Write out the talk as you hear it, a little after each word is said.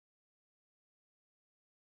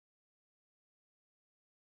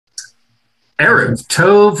Erev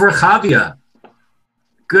Tov Rechavia.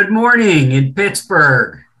 Good morning in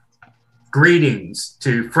Pittsburgh. Greetings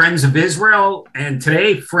to friends of Israel and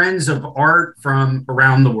today friends of art from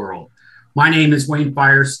around the world. My name is Wayne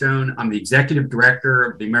Firestone. I'm the executive director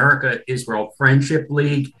of the America-Israel Friendship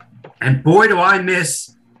League. And boy, do I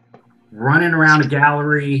miss running around a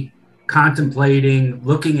gallery, contemplating,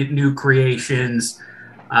 looking at new creations.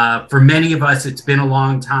 For many of us, it's been a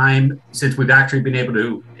long time since we've actually been able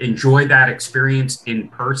to enjoy that experience in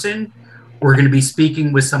person. We're going to be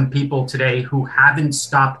speaking with some people today who haven't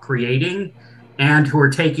stopped creating and who are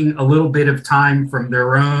taking a little bit of time from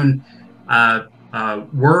their own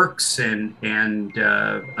works and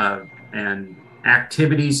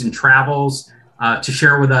activities and travels to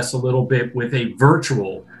share with us a little bit with a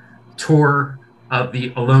virtual tour of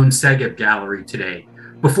the Alon Segev Gallery today.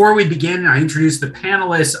 Before we begin, I introduce the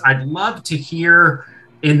panelists. I'd love to hear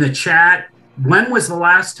in the chat, when was the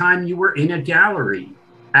last time you were in a gallery,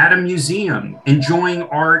 at a museum, enjoying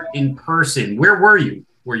art in person? Where were you?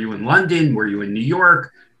 Were you in London? Were you in New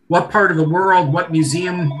York? What part of the world? What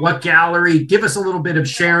museum? What gallery? Give us a little bit of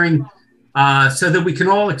sharing so that we can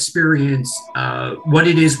all experience what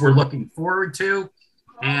it is we're looking forward to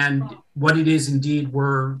and what it is indeed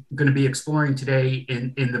we're going to be exploring today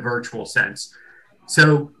in the virtual sense.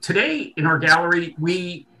 So today in our gallery,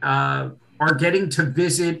 we are getting to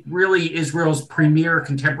visit really Israel's premier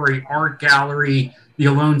contemporary art gallery, the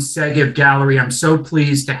Alon Segev Gallery. I'm so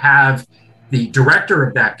pleased to have the director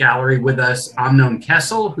of that gallery with us, Amnon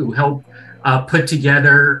Kestel, who helped put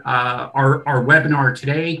together our webinar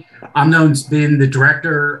today. Amnon's been the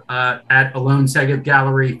director at Alon Segev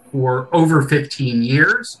Gallery for over 15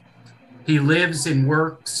 years. He lives and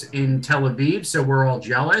works in Tel Aviv, so we're all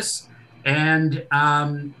jealous. And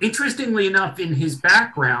interestingly enough, in his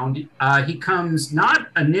background, he comes not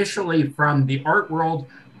initially from the art world,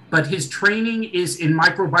 but his training is in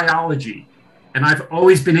microbiology. And I've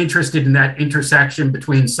always been interested in that intersection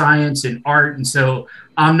between science and art. And so,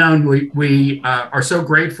 Amnon, we are so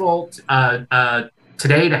grateful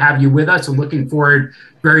today to have you with us and looking forward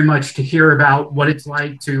very much to hear about what it's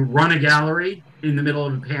like to run a gallery in the middle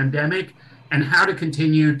of a pandemic and how to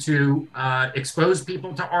continue to expose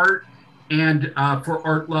people to art and for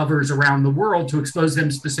art lovers around the world to expose them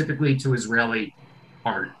specifically to Israeli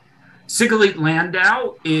art. Sigalit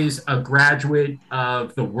Landau is a graduate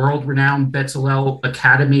of the world-renowned Bezalel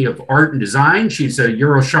Academy of Art and Design. She's a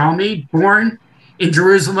Yerushalmi, born in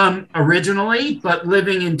Jerusalem originally, but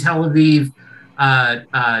living in Tel Aviv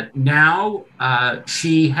now.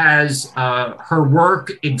 She has her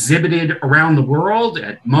work exhibited around the world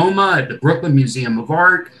at MoMA, at the Brooklyn Museum of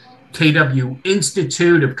Art, KW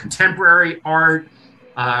Institute of Contemporary Art.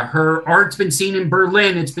 Her art's been seen in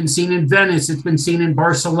Berlin, it's been seen in Venice, it's been seen in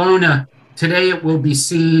Barcelona. Today it will be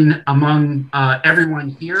seen among everyone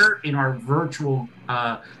here in our virtual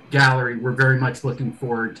gallery. We're very much looking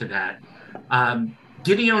forward to that.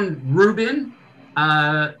 Gideon Rubin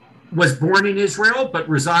was born in Israel, but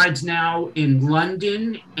resides now in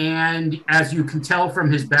London. And as you can tell from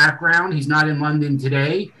his background, he's not in London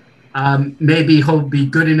today. Maybe he'll be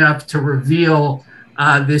good enough to reveal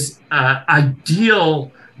this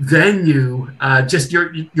ideal venue. Just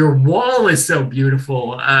your wall is so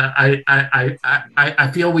beautiful. I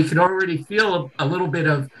feel we can already feel a little bit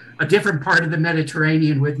of a different part of the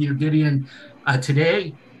Mediterranean with you, Gideon,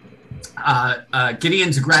 today.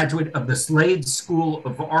 Gideon's a graduate of the Slade School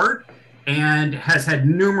of Art and has had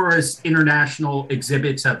numerous international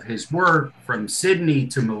exhibits of his work from Sydney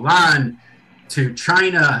to Milan to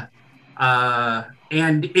China.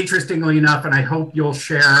 And interestingly enough, and I hope you'll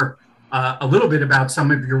share a little bit about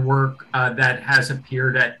some of your work that has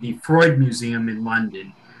appeared at the Freud Museum in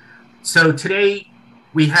London. So today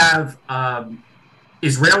we have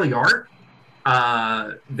Israeli art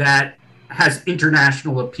that has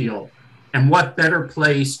international appeal. And what better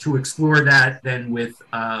place to explore that than with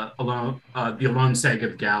the Alon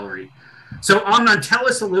Segev Gallery. So Amnon, tell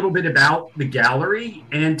us a little bit about the gallery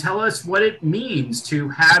and tell us what it means to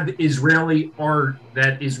have Israeli art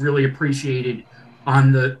that is really appreciated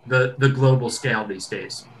on the global scale these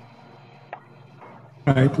days.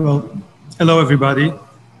 Right, well, hello everybody.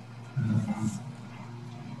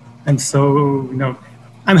 And so,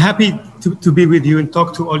 I'm happy to be with you and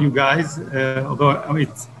talk to all you guys, although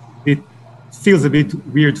it feels a bit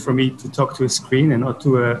weird for me to talk to a screen and not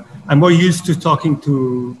to I'm more used to talking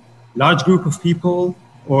to large group of people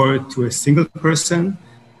or to a single person.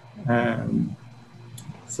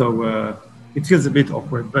 So it feels a bit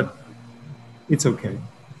awkward, but it's okay.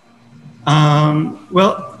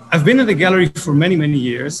 Well, I've been at the gallery for many, many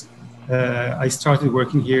years. I started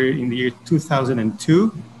working here in the year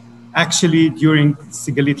 2002. actually during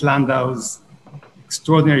Sigalit Landau's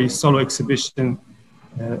extraordinary solo exhibition,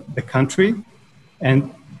 The Country,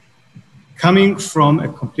 and coming from a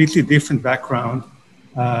completely different background,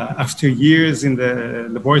 after years in the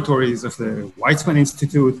laboratories of the Weizmann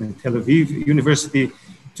Institute and Tel Aviv University,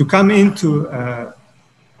 to come into a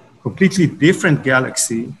completely different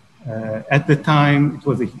galaxy. At the time, it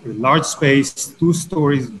was a large space, 2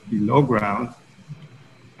 stories below ground.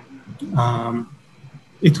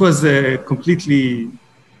 It was a completely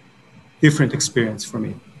different experience for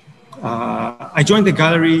me. I joined the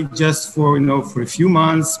gallery just for a few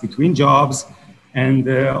months between jobs, and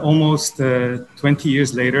almost 20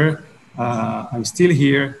 years later, I'm still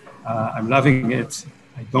here. I'm loving it.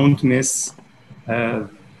 I don't miss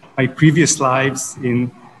my previous lives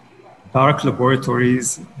in dark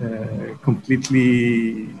laboratories,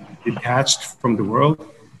 completely detached from the world.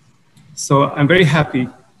 So I'm very happy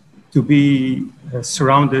to be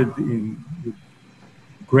surrounded in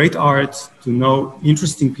great art, to know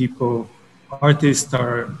interesting people. Artists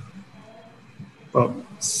are, well,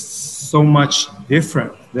 so much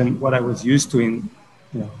different than what I was used to in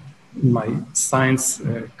my science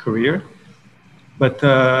career. But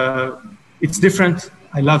it's different.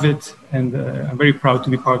 I love it, and I'm very proud to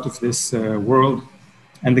be part of this world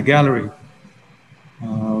and the gallery.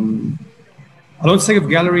 Alon Segev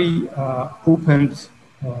Gallery opened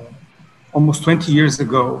almost 20 years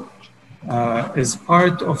ago as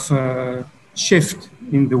part of a shift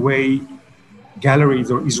in the way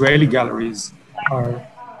galleries or Israeli galleries are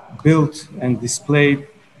built and displayed,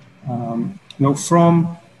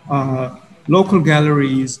 from local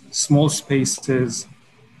galleries, small spaces,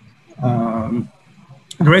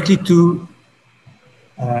 directly to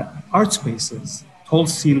art spaces, tall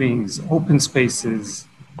ceilings, open spaces,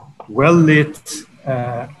 well-lit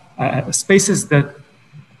spaces that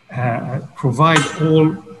provide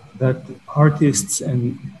all that artists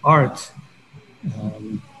and art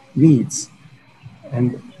needs.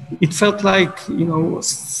 And it felt like,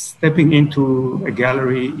 stepping into a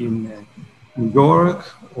gallery in New York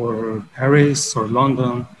or Paris or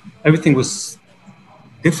London. Everything was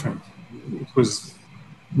different. It was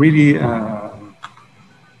really a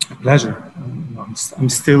pleasure. I'm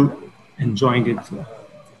still enjoying it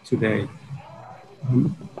today.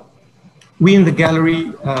 We in the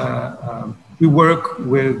gallery, we work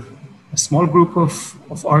with a small group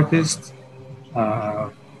of artists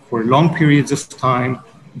for long periods of time.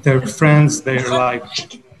 They're friends, they're like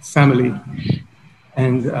family.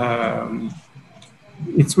 And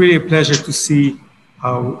it's really a pleasure to see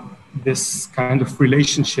how this kind of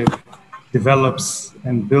relationship develops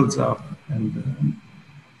and builds up. And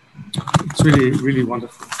it's really, really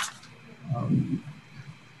wonderful.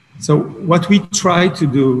 So what we try to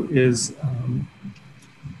do is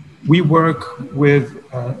we work with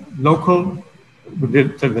the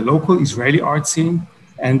local Israeli art scene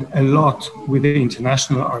and a lot with the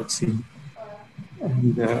international art scene.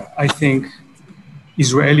 And I think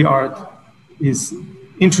Israeli art is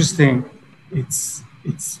interesting. It's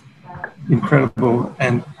incredible.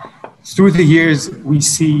 And through the years, we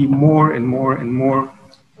see more and more and more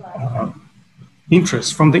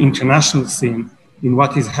interest from the international scene in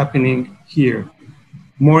what is happening here.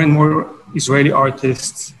 More and more Israeli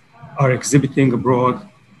artists are exhibiting abroad,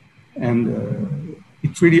 and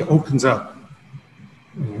it really opens up,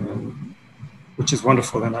 which is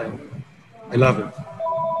wonderful, and I love it.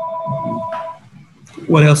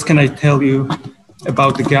 What else can I tell you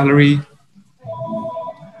about the gallery?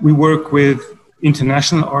 We work with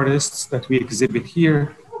international artists that we exhibit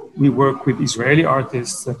here. We work with Israeli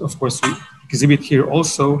artists that, of course, we exhibit here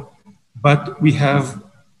also, but we have,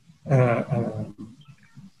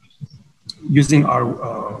 using our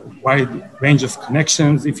wide range of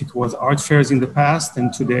connections, if it was art fairs in the past,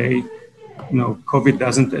 and today, COVID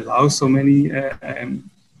doesn't allow so many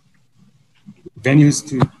venues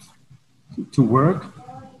to work,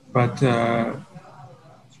 but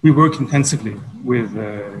we work intensively with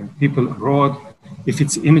people abroad. If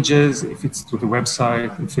it's images, if it's to the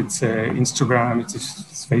website, if it's Instagram, if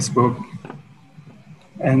it's Facebook.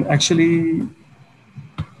 And actually,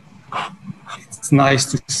 it's nice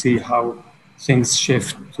to see how things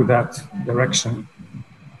shift to that direction.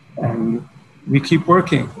 And we keep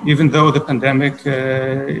working, even though the pandemic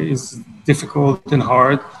is difficult and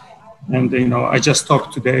hard. And, I just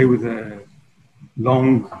talked today with a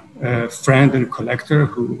long friend and collector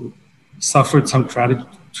who suffered some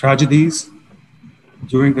tragedies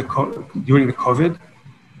during the COVID,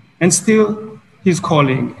 and still he's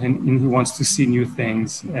calling and he wants to see new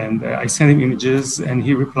things. And I send him images and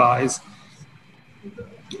he replies.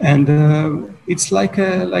 And it's like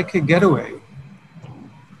a getaway.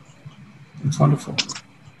 It's wonderful.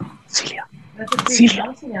 Celia.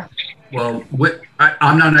 Well,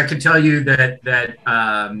 Amnon, I can tell you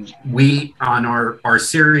that we on our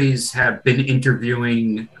series have been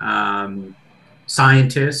interviewing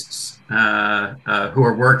scientists who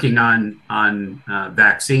are working on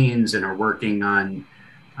vaccines and are working on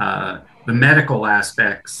the medical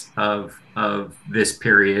aspects of this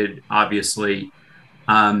period, obviously.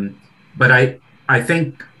 But I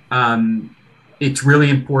think it's really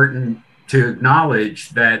important to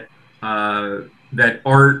acknowledge that that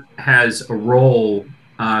art has a role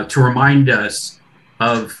to remind us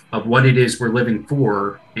of what it is we're living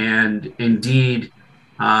for, and indeed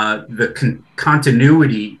the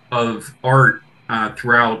continuity of art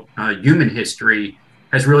throughout human history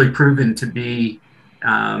has really proven to be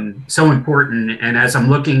so important. And as I'm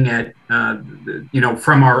looking at,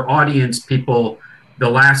 from our audience, people, the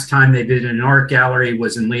last time they did an art gallery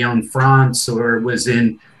was in Lyon, France, or was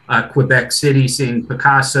in Quebec City seeing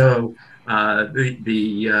Picasso,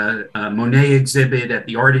 the Monet exhibit at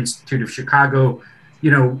the Art Institute of Chicago.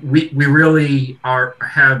 We really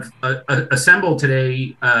have assembled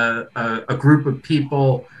today a group of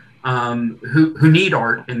people who need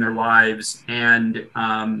art in their lives, and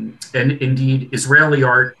indeed Israeli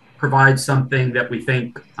art provides something that we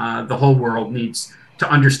think the whole world needs to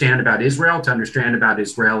understand about Israel, to understand about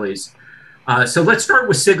Israelis. So let's start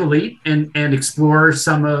with Sigalit and explore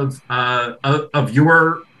some of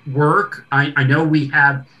your work. I know we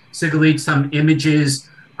have, Sigalit, some images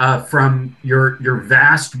from your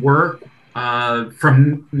vast work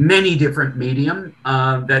from many different medium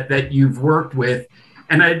that you've worked with.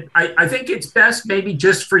 And I think it's best maybe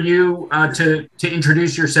just for you to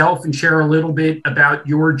introduce yourself and share a little bit about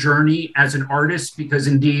your journey as an artist, because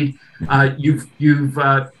indeed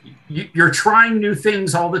you're trying new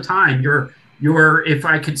things all the time. You're, if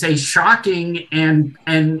I could say, shocking and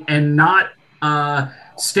not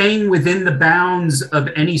staying within the bounds of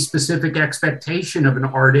any specific expectation of an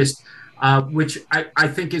artist, which I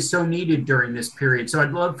think is so needed during this period. So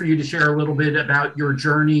I'd love for you to share a little bit about your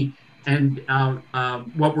journey and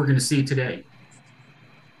what we're going to see today.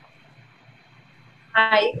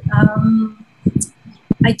 Hi,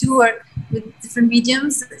 I do work with different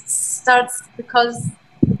mediums. It starts because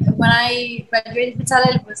when I graduated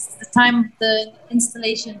Bezalel, it was the time of the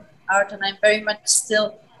installation art, and I'm very much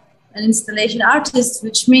still an installation artist,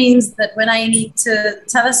 which means that when I need to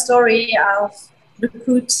tell a story, I'll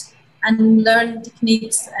recruit and learn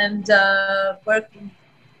techniques and work in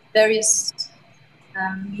various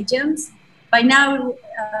mediums. By now,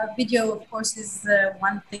 video, of course, is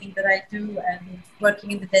one thing that I do, and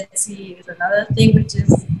working in the Dead Sea is another thing, which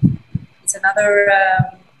is it's another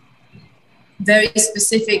very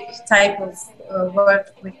specific type of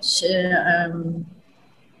work, which I've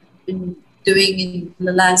been doing in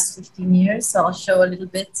the last 15 years. So I'll show a little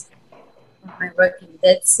bit of my work in the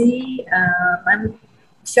Dead Sea.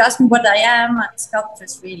 If you ask me what I am, I'm a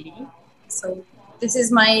sculptress, really. So this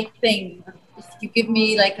is my thing. If you give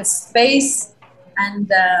me like a space,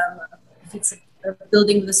 and if it's a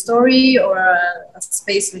building with a story, or a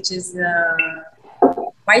space which is a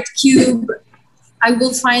white cube, I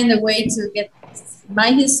will find a way to get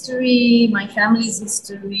my history, my family's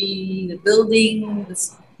history, the building,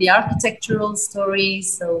 the architectural story.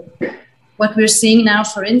 So what we're seeing now,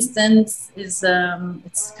 for instance, is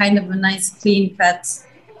it's kind of a nice clean cut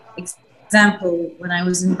example. When I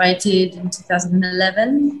was invited in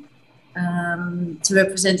 2011 to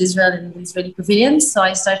represent Israel in the Israeli pavilion, so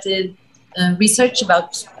I started research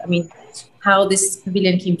about, how this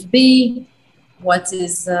pavilion came to be, what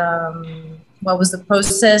was the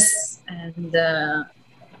process, and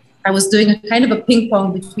I was doing a kind of a ping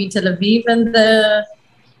pong between Tel Aviv and the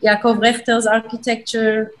Yaakov Rechter's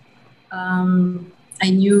architecture. I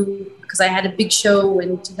knew, because I had a big show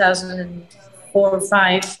in 2004 or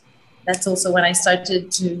 5. That's also when I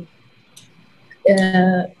started to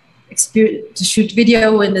shoot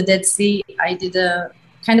video in the Dead Sea. I did a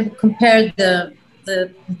kind of compared the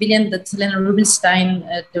pavilion that Gideon Rubin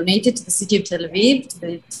donated to the city of Tel Aviv, to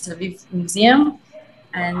the Tel Aviv Museum,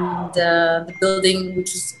 and the building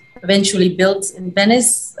which was eventually built in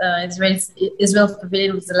Venice. Israel's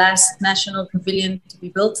pavilion was the last national pavilion to be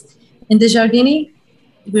built in the Giardini.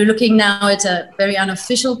 We're looking now at a very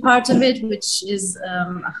unofficial part of it, which is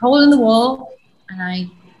a hole in the wall, and I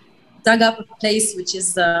dug up a place which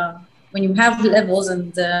is when you have levels,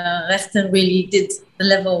 and Rechter really did the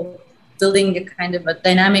level, building a kind of a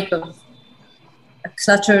dynamic of a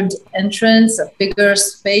cluttered entrance, a bigger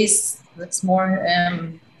space that's more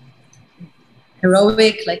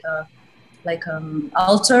heroic, like a like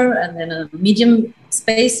altar and then a medium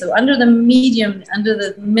space. So under the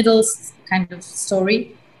middle kind of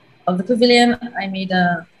story of the pavilion, I made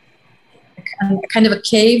a kind of a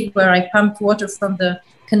cave where I pumped water from the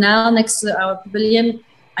canal next to our pavilion.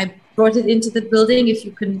 I brought it into the building. If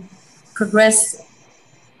you can progress,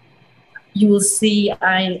 you will see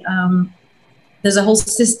there's a whole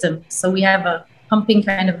system. So we have a pumping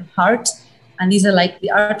kind of heart, and these are like the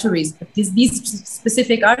arteries. But these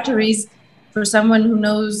specific arteries, for someone who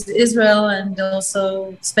knows Israel, and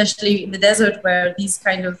also especially in the desert where these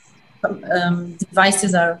kind of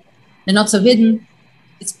devices they're not so hidden,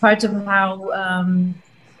 it's part of how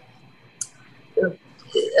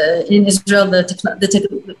in Israel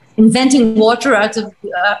inventing water out of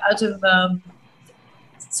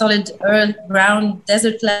solid earth, ground,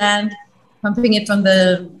 desert land, pumping it from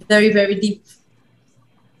the very, very deep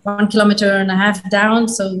 1.5 kilometers down.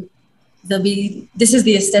 So this is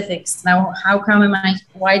the aesthetics. Now,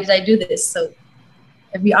 why did I do this? So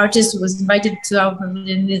every artist who was invited to our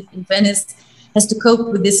pavilion in Venice has to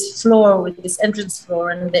cope with this floor, with this entrance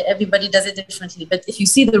floor, and everybody does it differently. But if you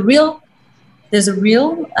see there's a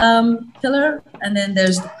real pillar, and then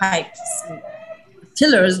there's the pipes. The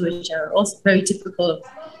pillars, which are also very typical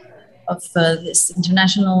of this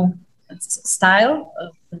international style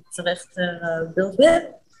of Tzarech built with.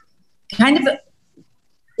 Kind of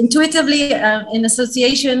intuitively, in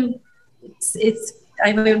association,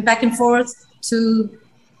 I went back and forth to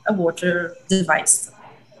a water device.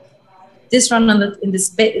 This run in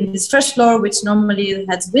this first floor, which normally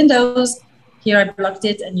has windows. Here I blocked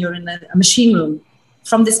it, and you're in a machine room.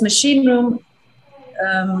 From this machine room,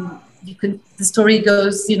 the story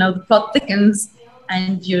goes, the plot thickens,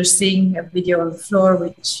 and you're seeing a video on the floor,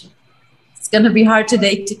 which it's going to be hard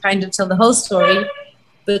today to kind of tell the whole story,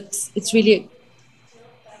 but it's really,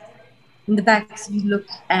 in the back, you look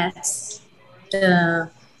at the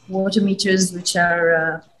water meters, which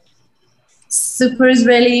are super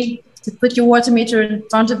Israeli. To put your water meter in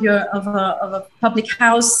front of a public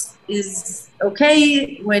house is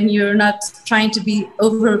okay when you're not trying to be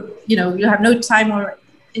you have no time or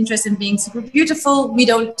interest in being super beautiful.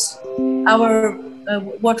 Our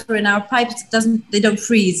water in our pipes they don't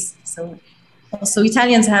freeze. So also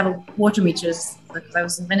Italians have water meters. Because I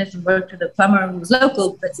was in Venice and worked with a plumber who was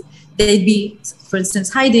local, but they'd be, for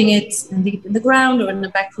instance, hiding it in the ground or in the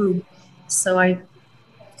back room. So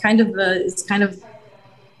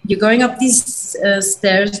you're going up these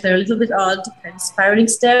stairs. They're a little bit odd, kind of spiraling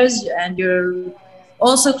stairs, and you're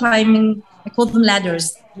also climbing. I call them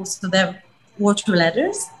ladders. So they're water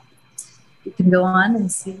ladders. You can go on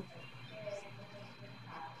and see.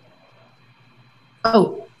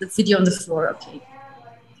 Oh, the video on the floor. Okay,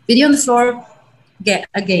 video on the floor.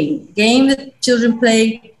 A game that children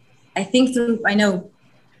play. I think throughout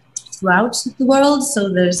the world. So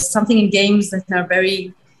there's something in games that are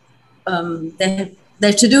very.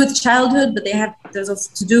 They're to do with childhood, but there's also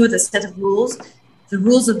to do with a set of rules. The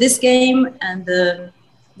rules of this game and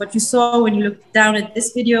what you saw when you looked down at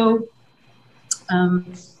this video,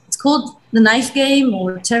 it's called the knife game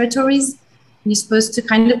or territories. And you're supposed to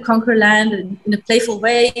kind of conquer land in a playful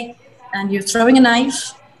way, and you're throwing a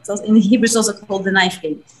knife. In Hebrew, it's also called the knife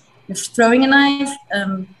game. You're throwing a knife.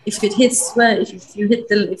 If it hits well,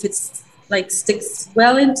 if it's like sticks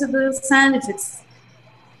well into the sand,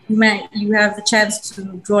 you have the chance to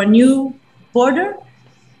draw a new border,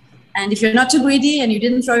 and if you're not too greedy and you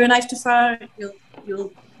didn't throw your knife too far,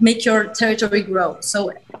 you'll make your territory grow.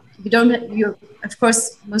 So of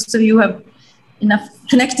course, most of you have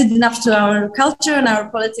connected enough to our culture and our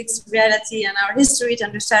politics, reality, and our history to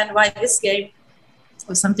understand why this game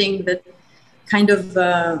was something that kind of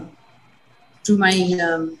drew my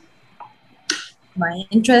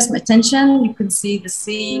interest, my attention. You can see the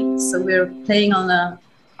sea. So we're playing on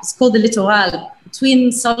it's called the littoral,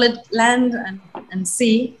 between solid land and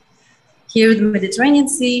sea. Here, the Mediterranean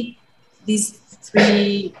Sea, these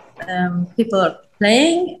three people are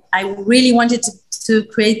playing. I really wanted to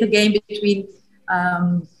create a game between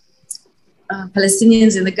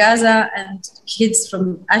Palestinians in the Gaza and kids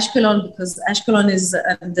from Ashkelon, because Ashkelon is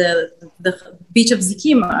the beach of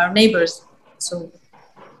Zikim, our neighbors. So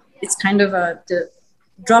it's kind of to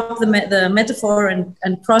drop the metaphor and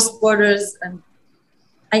cross borders, and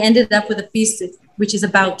I ended up with a piece which is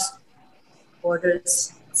about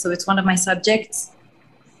borders. So it's one of my subjects,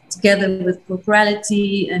 together with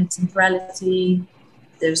corporality and temporality.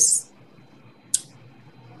 There's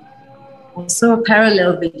also a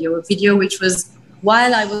parallel video, which was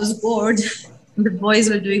while I was bored and the boys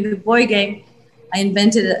were doing the boy game, I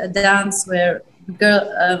invented a dance where the girl,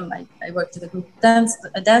 I worked with a group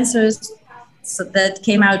of dancers, so that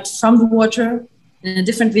came out from the water in a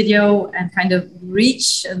different video and kind of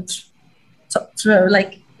reach and throw,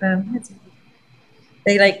 like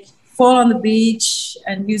they like fall on the beach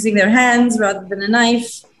and using their hands rather than a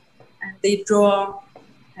knife, and they draw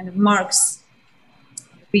kind of marks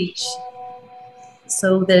on the beach.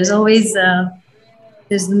 So there's always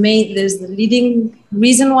there's the leading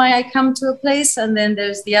reason why I come to a place, and then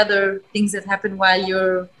there's the other things that happen while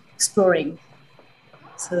you're exploring.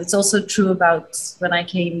 So it's also true about when I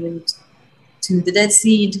came to the Dead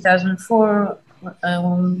Sea in 2004,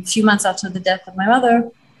 a few months after the death of my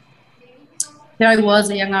mother. Here I was,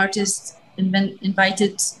 a young artist,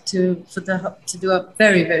 invited to do a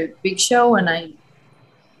very, very big show, and I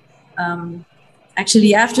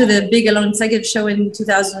actually, after the big Alon Segev show in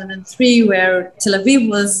 2003, where Tel Aviv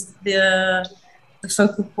was the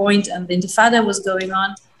focal point and the Intifada was going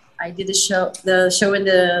on, I did a show. The show in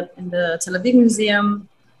the Tel Aviv Museum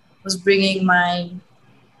was bringing my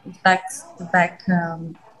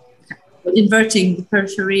inverting the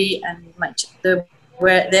periphery and the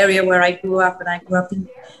area where I grew up, and I grew up in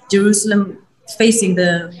Jerusalem, facing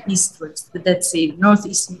the eastwards, the Dead Sea,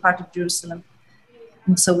 northeastern part of Jerusalem.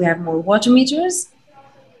 And so we have more water meters.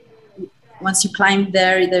 Once you climb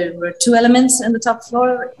there were two elements in the top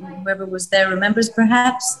floor. Whoever was there remembers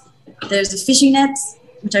perhaps. There's a fishing net,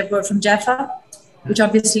 which I brought from Jaffa, which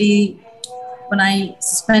obviously, when I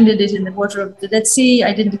suspended it in the water of the Dead Sea,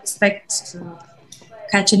 I didn't expect to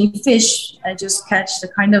catch any fish. I just catched a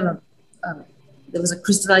kind of there was a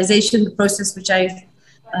crystallization process which I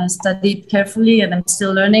studied carefully, and I'm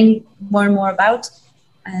still learning more and more about.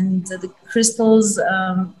 And the crystals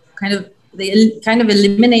they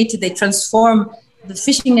eliminated, they transform the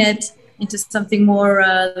fishing net into something more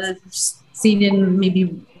seen in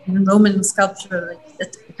maybe Roman sculpture, like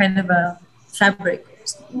that kind of a fabric.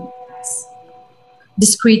 It's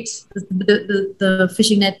discrete. The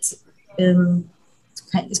fishing net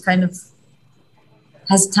is kind of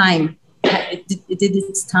has time. It did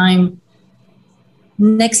its time.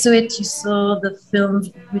 Next to it, you saw the film,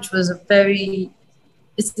 which was a very.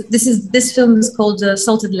 This film is called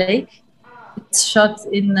Salted Lake. It's shot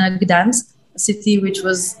in Gdansk, a city which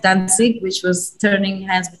was Danzig, which was turning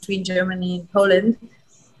hands between Germany and Poland.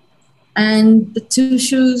 And the two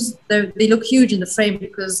shoes, they look huge in the frame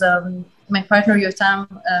because my partner Yotam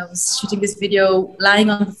was shooting this video lying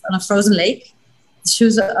on a frozen lake. The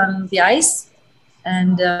shoes are on the ice,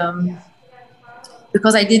 and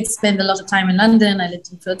because I did spend a lot of time in London, I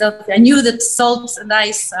lived in Philadelphia, I knew that salt and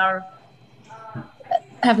ice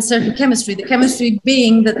have a certain chemistry. The chemistry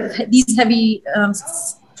being that these heavy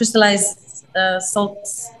crystallized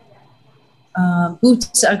salts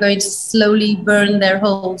boots are going to slowly burn their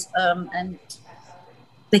holes, and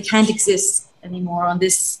they can't exist anymore on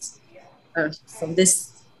this earth from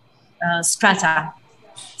this strata.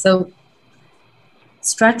 So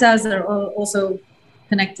stratas are also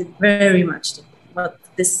connected very much to what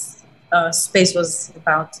this space was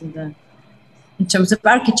about in terms of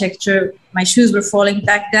architecture. My shoes were falling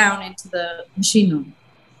back down into the machine room.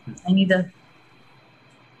 I need the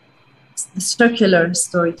circular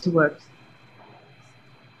story to work.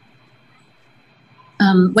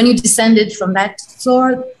 When you descended from that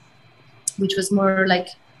floor, which was more like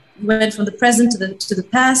you went from the present to the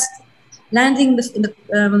past, landing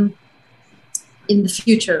in the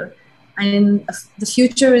future. And the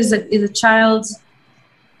future is a child,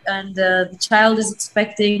 and the child is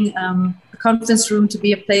expecting the conference room to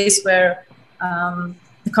be a place where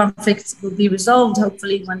the conflict will be resolved,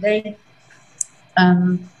 hopefully one day.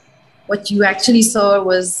 What you actually saw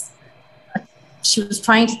was she was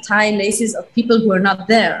trying to tie laces of people who are not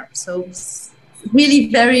there. So it's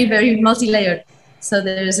really very, very multi-layered. So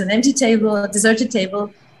there's an empty table, a deserted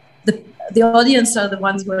table. The audience are the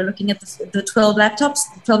ones who are looking at the 12 laptops.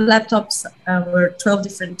 The 12 laptops were 12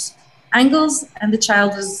 different angles, and the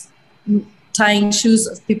child was tying shoes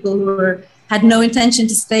of people who had no intention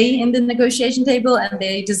to stay in the negotiation table, and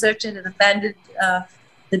they deserted and abandoned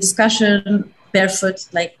the discussion barefoot,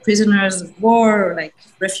 like prisoners of war or like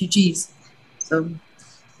refugees. So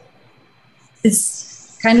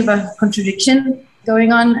it's kind of a contradiction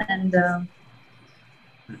going on, and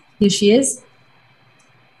here she is,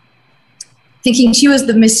 thinking she was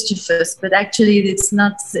the mischievous, but actually it's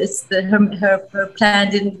not. It's her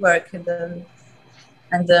plan didn't work, and the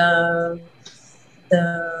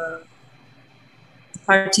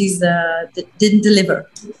parties didn't deliver,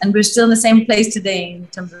 and we're still in the same place today in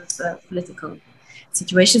terms of political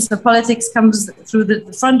situations. So politics comes through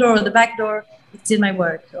the front door or the back door. It's in my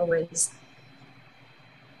work always.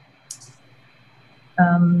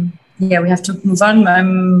 Yeah, we have to move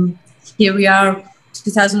on. Here we are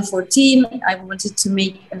 2014, I wanted to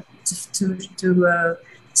make to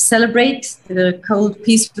celebrate the cold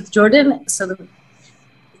peace with Jordan. So it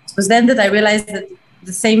was then that I realized that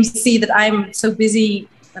the same sea that I'm so busy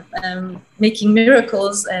making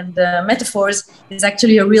miracles and metaphors is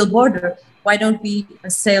actually a real border. Why don't we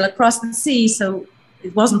sail across the sea? So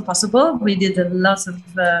it wasn't possible. We did a lot of,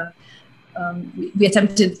 we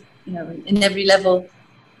attempted, you know, in every level.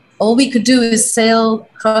 All we could do is sail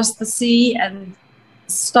across the sea and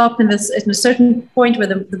stop in this at a certain point where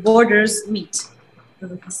the borders meet.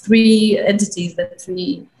 The three entities, the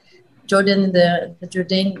three Jordan, the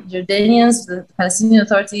Jordanians, the Palestinian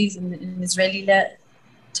authorities, and the Israeli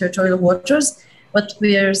territorial waters. But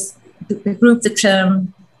we're the group that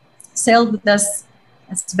sailed with us,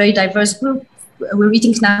 it's a very diverse group. We're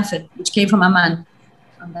eating knafe, which came from Amman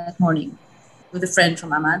on that morning, with a friend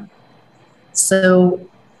from Amman. So,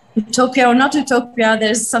 utopia or not utopia,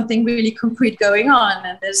 there's something really concrete going on,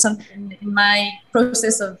 and there's something in my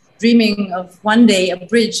process of dreaming of one day a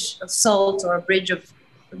bridge of salt or a bridge of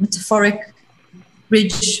a metaphoric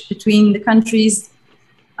bridge between the countries.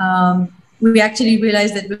 We actually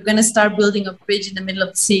realized that we're going to start building a bridge in the middle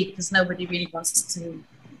of the sea because nobody really wants to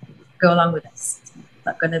go along with us. It's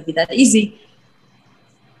not going to be that easy.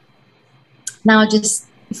 Now, just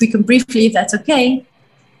if we can briefly, if that's okay.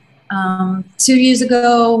 2 years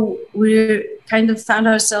ago, we kind of found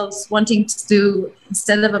ourselves wanting to do,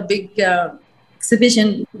 instead of a big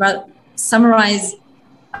exhibition, summarize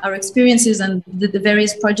our experiences and the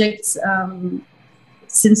various projects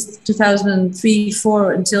since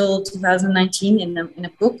 2003-4 until 2019 in a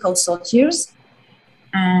book called Salt Years.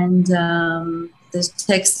 And there's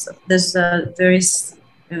texts, there's various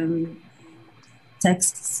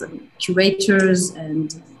texts, curators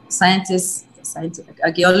and scientists,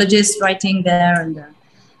 a geologist writing there, and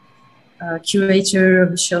a curator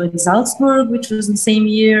of a show in Salzburg, which was in the same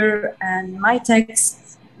year. And my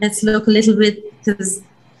text, let's look a little bit, because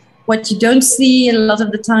what you don't see a lot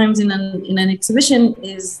of the times in an exhibition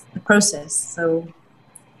is the process. So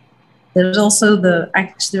there's also the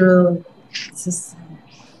actual, this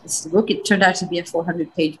book, it turned out to be a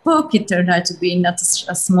 400-page book. It turned out to be not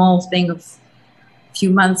a small thing of a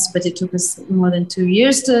few months, but it took us more than 2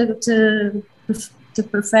 years to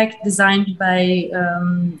perfect, designed by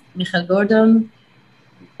Michael Gordon,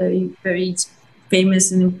 very, very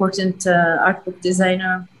famous and important art book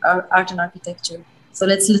designer, art and architecture. So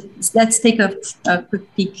let's take a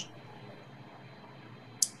quick peek.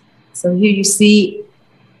 So here you see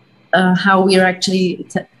how we are actually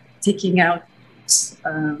taking out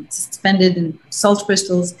suspended in salt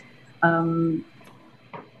crystals.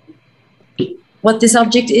 What this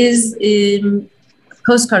object is a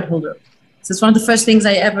postcard holder. So it's one of the first things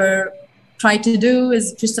I ever tried to do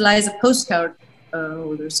is crystallize a postcard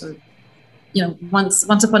holder. So, you know,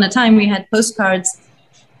 once upon a time we had postcards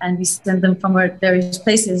and we sent them from various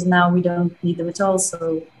places. Now we don't need them at all.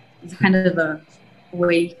 So it's kind of a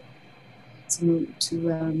way to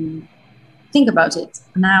think about it.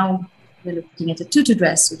 Now we're looking at a tutu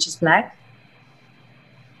dress, which is black.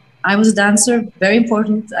 I was a dancer, very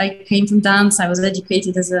important. I came from dance. I was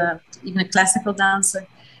educated as even a classical dancer.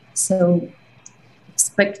 So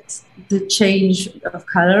expect the change of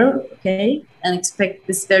color, okay? And expect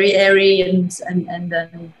this very airy and a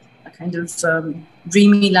kind of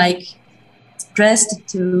dreamy-like dress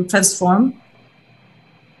to transform.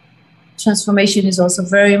 Transformation is also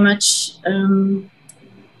very much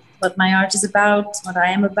what my art is about, what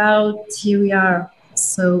I am about. Here we are.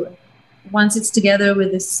 So once it's together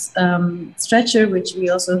with this stretcher, which we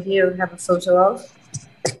also here have a photo of,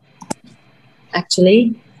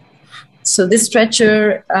 actually. So this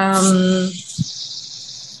stretcher of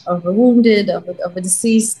a wounded, of a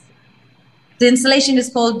deceased, the installation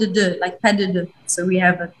is called de deux, like pas de deux. So we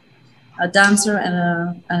have a dancer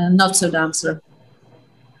and a not so dancer.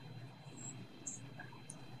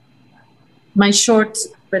 My short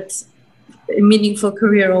but meaningful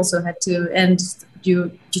career also had to end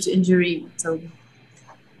due to injury. So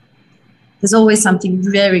there's always something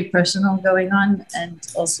very personal going on and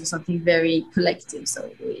also something very collective. So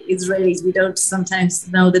Israelis, we don't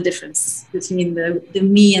sometimes know the difference between the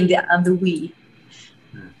me and the we.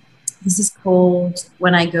 This is called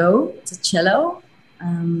When I Go. It's a cello.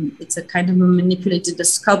 It's a kind of a manipulated, a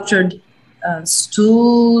sculptured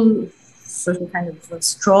stool, certain kind of a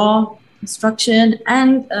straw construction,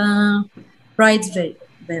 and bride's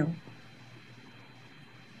veil.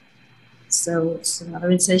 So it's another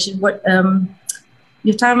installation. What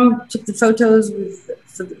Yotam took the photos with,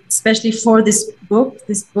 especially for this book.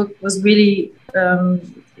 This book was really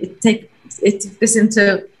it took this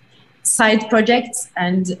into side projects,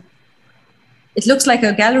 and it looks like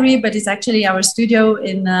a gallery, but it's actually our studio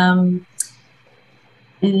in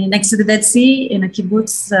next to the Dead Sea in a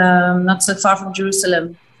kibbutz, not so far from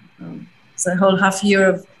Jerusalem. It's a whole half year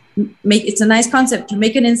of it's a nice concept. You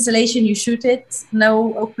make an installation, you shoot it,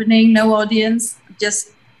 no opening, no audience,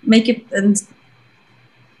 just make it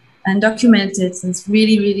and document it. It's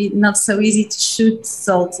really, really not so easy to shoot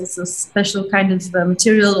salt. It's a special kind of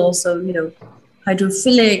material, also, you know,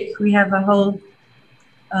 hydrophilic. We have a whole,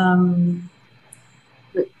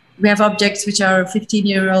 we have objects which are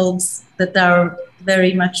 15-year-olds that are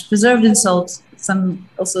very much preserved in salt. Some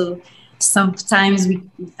also, sometimes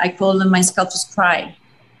I call them my sculptor's cry.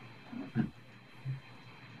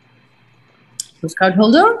 Postcard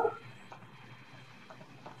holder.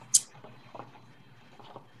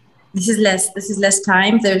 This is less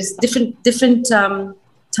time. There's different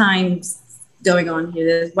times going on here.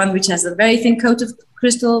 There's one which has a very thin coat of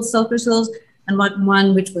crystals, salt crystals, and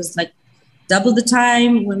one which was like double the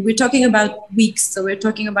time. When we're talking about weeks, so we're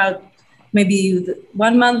talking about maybe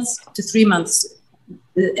 1 month to 3 months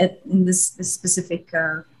in this specific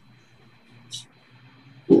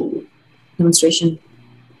demonstration.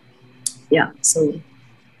 Yeah. So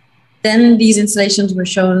then these installations were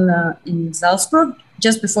shown in Salzburg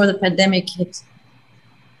just before the pandemic hit.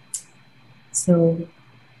 So,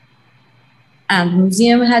 and the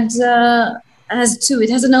museum has two. It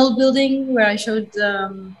has an old building where I showed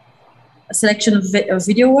a selection of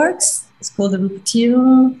video works. It's called the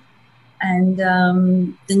Rupetirum, and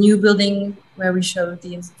the new building where we showed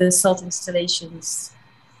the salt installations.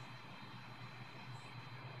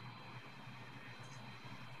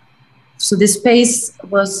 So this space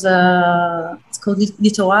was it's called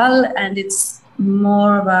Littoral, and it's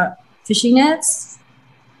more about fishing nets,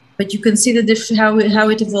 but you can see the how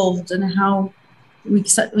it evolved and how we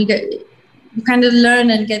kind of learn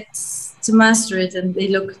and get to master it, and they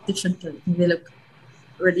look different. They look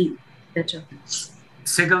really better.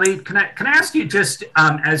 Sigalit, can I ask you just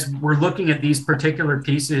as we're looking at these particular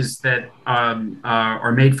pieces that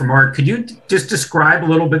are made from art, could you just describe a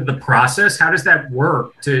little bit the process? How does that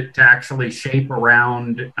work to actually shape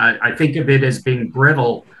around? I think of it as being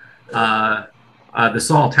brittle. The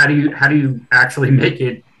salt. How do you actually make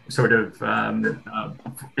it sort of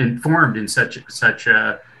informed in such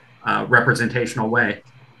a representational way?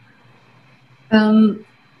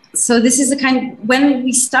 So this is the kind. When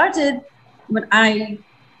we started, when I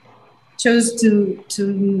chose to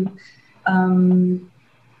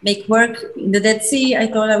make work in the Dead Sea, I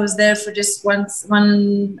thought I was there for just one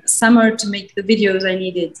summer to make the videos I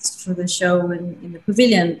needed for the show in the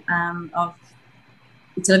pavilion of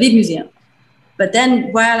the Tel Aviv Museum. But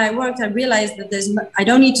then while I worked, I realized that I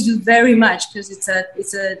don't need to do very much because it's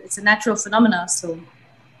a natural phenomenon. So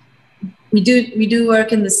we do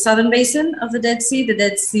work in the southern basin of the Dead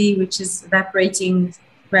Sea, which is evaporating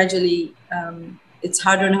gradually. It's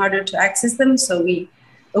harder and harder to access them. So we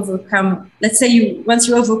overcome. Let's say once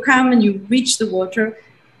you overcome and you reach the water,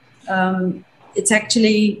 it's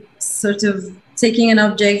actually sort of taking an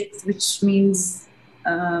object, which means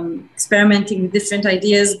experimenting with different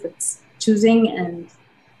ideas, but choosing and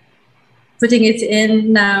putting it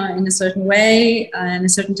in now in a certain way, in a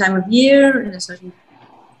certain time of year, in a certain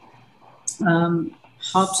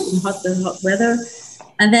hot weather,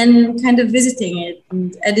 and then kind of visiting it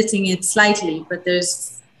and editing it slightly. But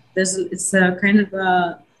it's a kind of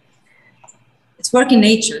it's work in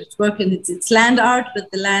nature. It's land art,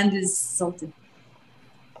 but the land is salty.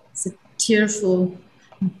 It's a tearful.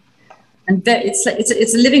 And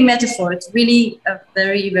it's a living metaphor. It's really a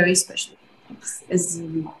very, very special, as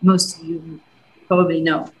most of you probably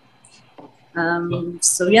know.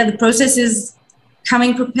 So yeah, the process is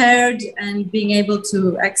coming prepared and being able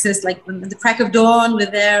to access, like when at the crack of dawn, we're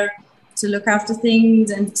there to look after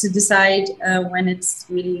things and to decide when it's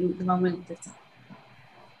really the moment that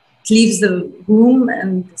it leaves the room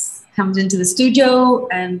and comes into the studio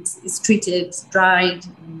and is treated, dried,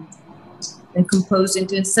 and composed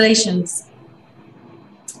into installations.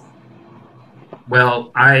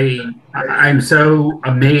 Well, I'm so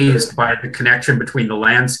amazed by the connection between the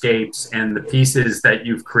landscapes and the pieces that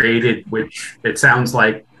you've created, which it sounds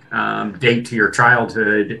like date to your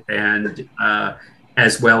childhood, and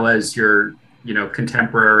as well as your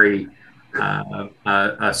contemporary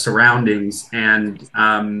surroundings. And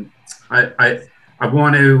I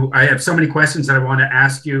have so many questions that I want to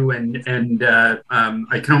ask you, and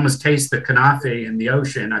I can almost taste the kanafe in the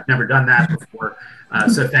ocean. I've never done that before.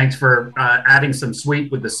 So thanks for adding some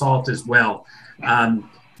sweet with the salt as well.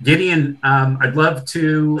 Gideon, I'd love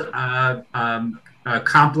to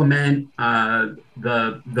compliment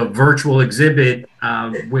the virtual exhibit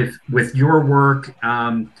with your work.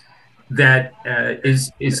 that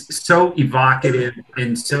is so evocative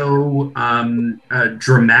and so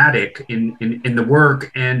dramatic in the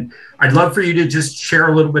work. And I'd love for you to just share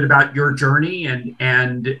a little bit about your journey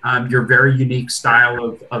and your very unique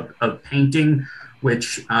style of painting,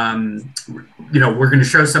 which we're going to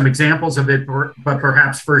show some examples of it, but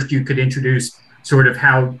perhaps first you could introduce sort of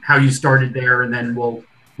how you started there, and then we'll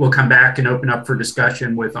come back and open up for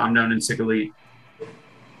discussion with Amnon and Sigalit.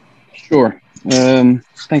 Sure.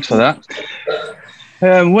 Thanks for that.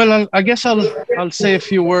 Well, I guess I'll say a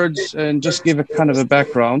few words and just give a kind of a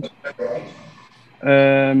background.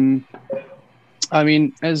 I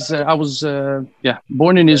mean, as I was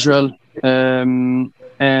born in Israel,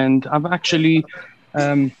 and I've actually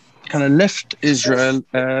kind of left Israel,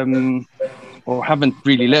 or haven't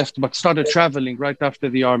really left, but started traveling right after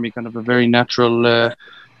the army, kind of a very natural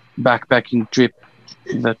backpacking trip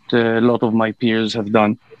that a lot of my peers have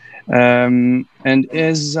done. And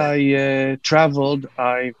as I traveled,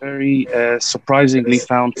 I very surprisingly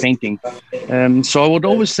found painting. So I would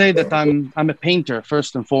always say that I'm a painter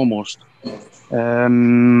first and foremost.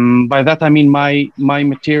 By that I mean my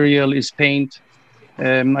material is paint.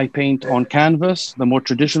 I paint on canvas, the more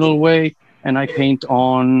traditional way, and I paint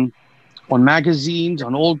on magazines,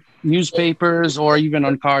 on old newspapers, or even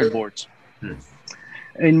on cardboards.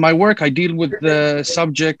 In my work, I deal with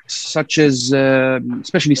subjects such as,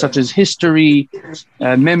 especially such as history,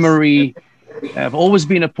 memory. I've always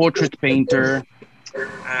been a portrait painter,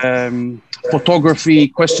 photography,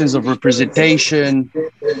 questions of representation,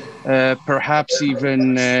 perhaps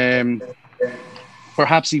even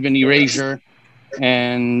erasure,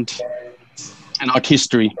 and art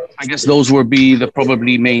history. I guess those would be the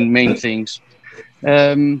probably main things.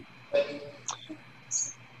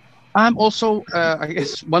 I'm also, I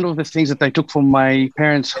guess, one of the things that I took from my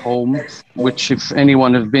parents' home, which if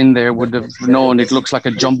anyone have been there would have known, it looks like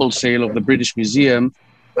a jumble sale of the British Museum.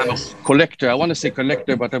 I'm a collector. I want to say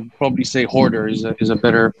collector, but I'd probably say hoarder is a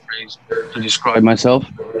better phrase to describe myself.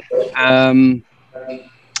 And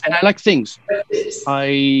I like things.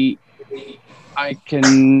 I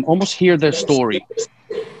can almost hear their story.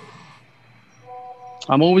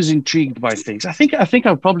 I'm always intrigued by things. I think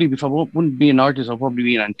I'll probably, if I wouldn't be an artist, I'll probably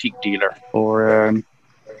be an antique dealer or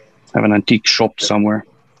have an antique shop somewhere.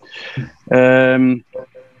 I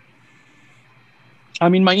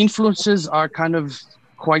mean, my influences are kind of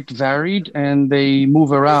quite varied and they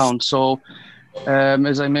move around. So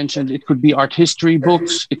as I mentioned, it could be art history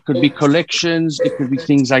books, it could be collections, it could be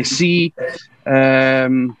things I see,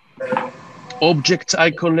 objects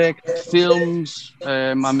I collect, films.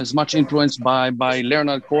 I'm as much influenced by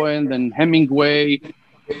Leonard Cohen than Hemingway,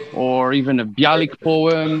 or even a Bialik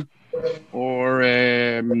poem, or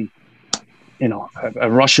a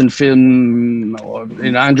Russian film, or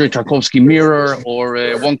Andrei Tarkovsky Mirror, or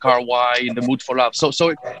Wong Kar-wai in The Mood for Love. So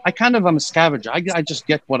I kind of am a scavenger. I just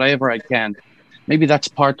get whatever I can. Maybe that's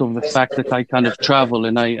part of the fact that I kind of travel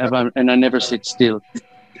and I never sit still.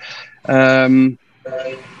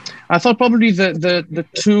 I thought probably the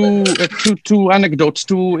two anecdotes,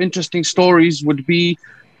 two interesting stories would be,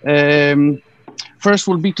 first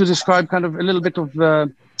will be to describe kind of a little bit of the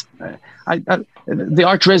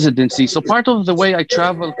art residency. So part of the way I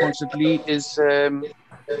travel constantly is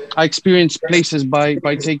I experience places by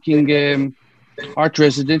taking art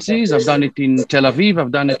residencies. I've done it in Tel Aviv,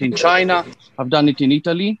 I've done it in China, I've done it in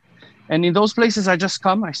Italy. And in those places, I just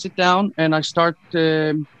come, I sit down and I start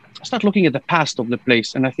looking at the past of the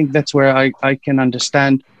place. And I think that's where I can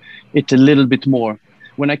understand it a little bit more.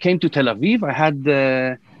 When I came to Tel Aviv, I had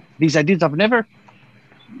these ideas. I've never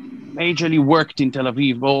majorly worked in Tel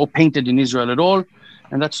Aviv or painted in Israel at all.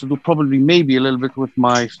 And that's to do probably maybe a little bit with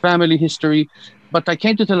my family history. But I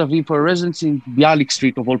came to Tel Aviv for a residency in Bialik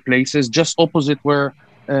Street of all places, just opposite where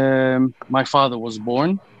my father was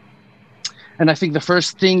born. And I think the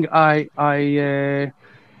first thing I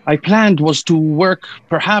planned was to work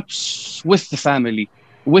perhaps with the family,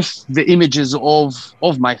 with the images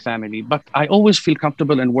of my family. But I always feel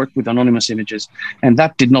comfortable and work with anonymous images. And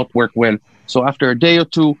that did not work well. So after a day or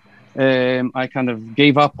two, I kind of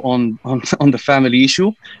gave up on the family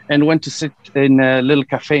issue and went to sit in a little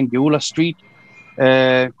cafe in Geula Street,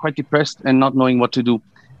 quite depressed and not knowing what to do.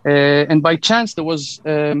 And by chance, there was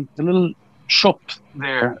a little shop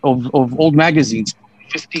there of old magazines,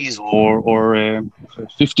 50s or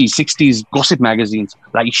 50s, 60s gossip magazines,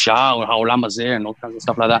 La Isha or Ha'olam Hazeh and all kinds of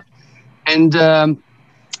stuff like that. And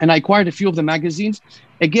I acquired a few of the magazines,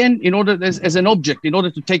 again, in order as an object, in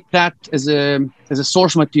order to take that as a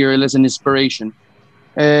source material, as an inspiration.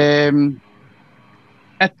 At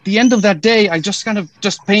the end of that day, I just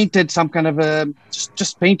painted some kind of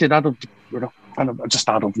just painted out of kind of just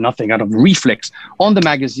out of nothing, out of reflex on the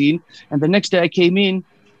magazine. And the next day I came in,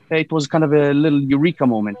 it was kind of a little eureka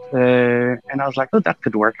moment. And I was like, oh, that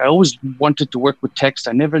could work. I always wanted to work with text.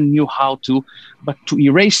 I never knew how to, but to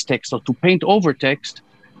erase text or to paint over text,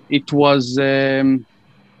 it was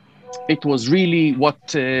really what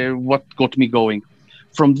got me going.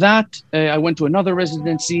 From that, I went to another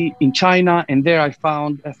residency in China, and there I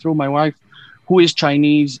found, through my wife, who is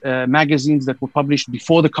Chinese, magazines that were published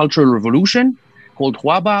before the Cultural Revolution, called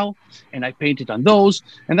Huabao, and I painted on those.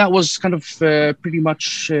 And that was kind of pretty much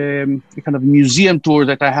a kind of museum tour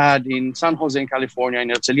that I had in San Jose in California, in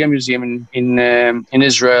Herzliya Museum in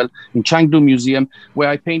Israel, in Chengdu Museum, where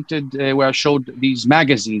I painted, where I showed these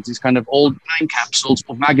magazines, these kind of old time capsules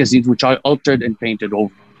of magazines, which I altered and painted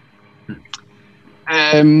over.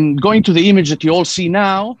 Going to the image that you all see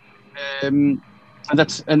now, and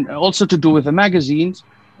that's also to do with the magazines.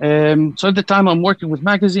 So at the time I'm working with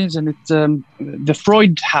magazines, and it's the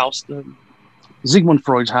Freud house, Sigmund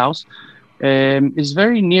Freud's house, is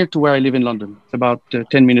very near to where I live in London. It's about a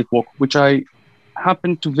 10-minute walk, which I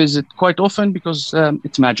happen to visit quite often because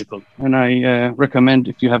it's magical, and I recommend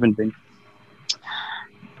if you haven't been.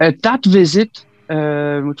 At that visit,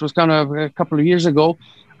 which was kind of a couple of years ago,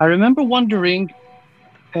 I remember wondering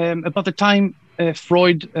about the time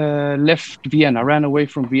Freud left Vienna, ran away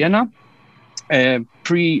from Vienna,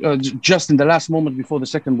 just in the last moment before the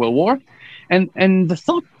Second World War. And the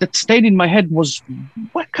thought that stayed in my head was,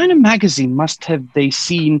 what kind of magazine must have they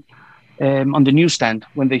seen on the newsstand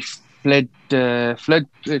when they fled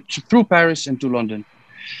through Paris and to London?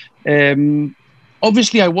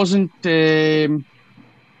 Obviously, I wasn't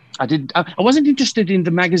interested in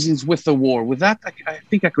the magazines with the war. With that, I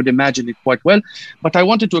think I could imagine it quite well, but I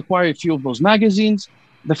wanted to acquire a few of those magazines.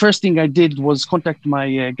 The first thing I did was contact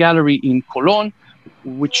my gallery in Cologne,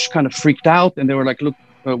 which kind of freaked out, and they were like, look,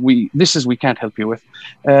 we can't help you with.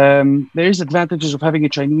 There is advantages of having a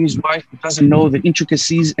Chinese wife who doesn't know the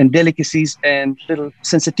intricacies and delicacies and little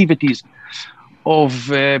sensitivities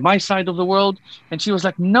of my side of the world. And she was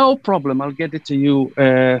like, no problem, I'll get it to you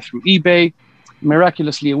through eBay.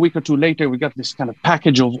 Miraculously, a week or two later, we got this kind of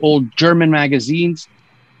package of old German magazines.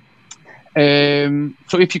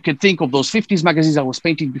 So if you could think of those 50s magazines I was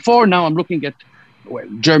painting before, now I'm looking at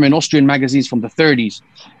German, Austrian magazines from the 30s.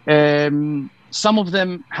 Some of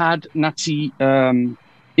them had Nazi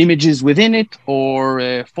images within it,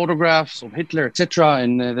 or photographs of Hitler, etc.,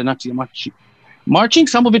 and the Nazi marching.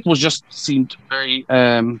 Some of it was just seemed very,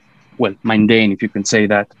 mundane, if you can say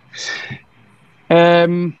that.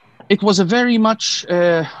 It was a very much,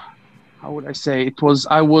 how would I say,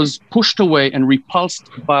 I was pushed away and repulsed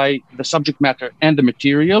by the subject matter and the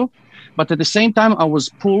material, but at the same time, I was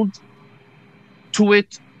pulled to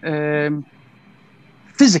it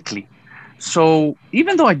physically. So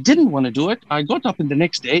even though I didn't want to do it, I got up in the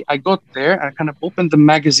next day, I got there, I kind of opened the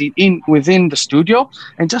magazine within the studio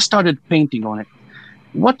and just started painting on it.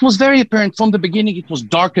 What was very apparent from the beginning, it was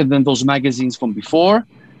darker than those magazines from before.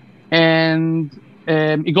 And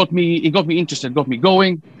it got me interested, got me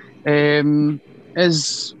going.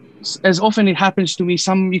 As often it happens to me,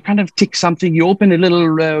 you kind of tick something, you open a little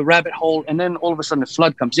rabbit hole, and then all of a sudden a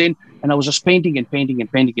flood comes in, and I was just painting and painting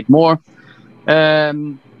and painting it more.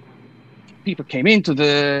 People came into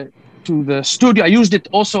the studio. I used it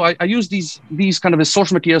also. I used these kind of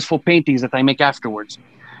source materials for paintings that I make afterwards.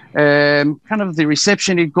 Kind of the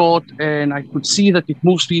reception it got, and I could see that it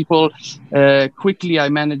moves people quickly. I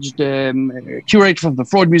managed, curator from the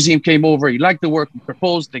Freud Museum came over, he liked the work, we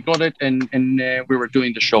proposed, they got it, and we were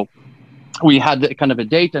doing the show. We had kind of a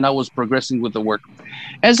date, and I was progressing with the work.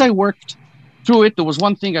 As I worked through it, there was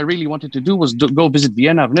one thing I really wanted to do, was go visit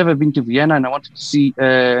Vienna. I've never been to Vienna, and I wanted to see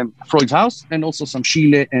Freud's house, and also some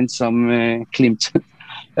Schiele and some Klimt.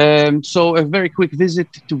 So a very quick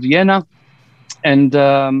visit to Vienna. And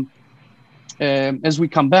as we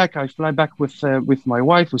come back, I fly back with my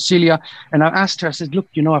wife, with Celia, and I asked her, I said, look,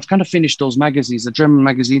 I've kind of finished those magazines, the German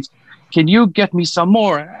magazines. Can you get me some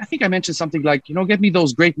more? I think I mentioned something like, get me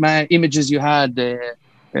those great images you had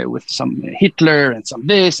with some Hitler and some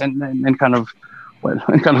this and kind of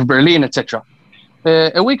Berlin, etc.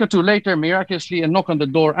 A week or two later, miraculously, a knock on the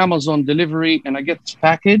door, Amazon delivery, and I get this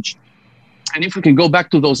package. And if we can go back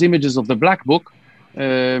to those images of the Black Book,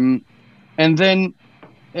 and then,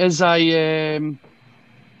 as I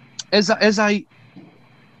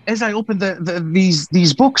open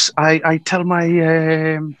these books, I tell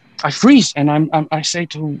I freeze, and I say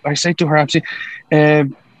to her, I'm saying,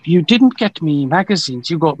 you didn't get me magazines,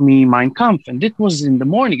 you got me Mein Kampf, and it was in the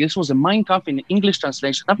morning. This was a Mein Kampf in English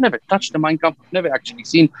translation. I've never touched a Mein Kampf. I've never actually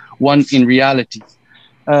seen one in reality.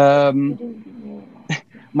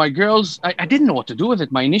 my girls, I didn't know what to do with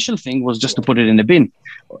it. My initial thing was just to put it in the bin,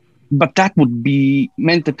 but that would be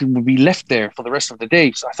meant that it would be left there for the rest of the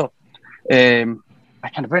day. So I thought, I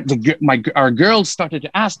kind of read our girls started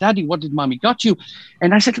to ask, Daddy, what did Mommy got you?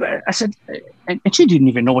 And I said, and she didn't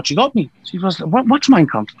even know what she got me. She was, what's Mein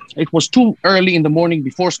Kampf? It was too early in the morning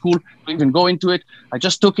before school to even go into it. I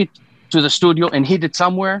just took it to the studio and hid it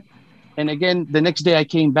somewhere. And again, the next day I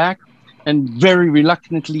came back and very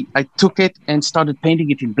reluctantly, I took it and started painting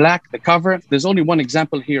it in black, the cover. There's only one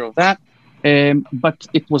example here of that. But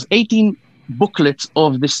it was 18 booklets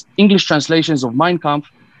of this English translations of Mein Kampf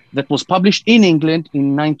that was published in England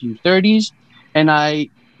in 1930s. And I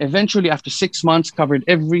eventually, after 6 months, covered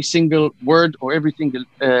every single word or every single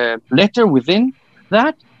letter within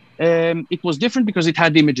that. It was different because it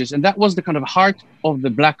had images. And that was the kind of heart of the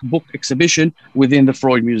Black Book exhibition within the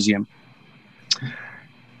Freud Museum.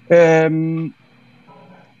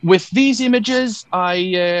 With these images,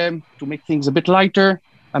 to make things a bit lighter,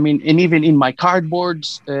 I mean, and even in my cardboard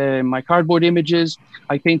images,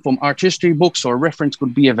 I paint from art history books, or reference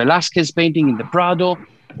could be a Velázquez painting in the Prado,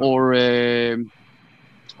 or a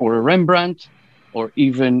Rembrandt, or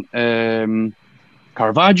even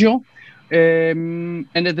Caravaggio. And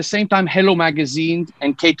at the same time, Hello Magazine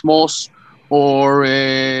and Kate Moss, or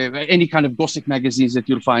any kind of Gothic magazines that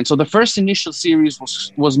you'll find. So the first initial series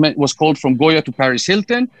was called From Goya to Paris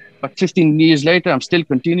Hilton, but 15 years later, I'm still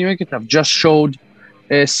continuing it. I've just showed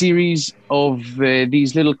a series of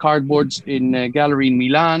these little cardboards in a gallery in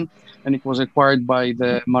Milan, and it was acquired by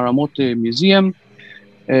the Maramotte Museum.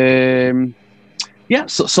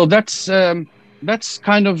 So that's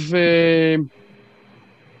kind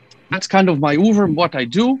of my oeuvre, what I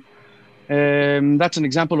do. That's an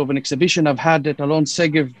example of an exhibition I've had at Alon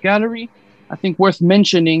Segev Gallery. I think worth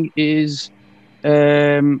mentioning is,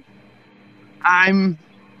 if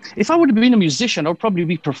I would have been a musician, I would probably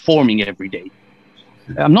be performing every day.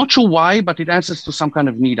 I'm not sure why, but it answers to some kind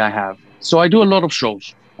of need I have. So I do a lot of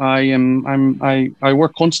shows. I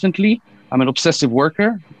work constantly. I'm an obsessive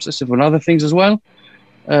worker, obsessive on other things as well.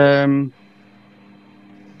 And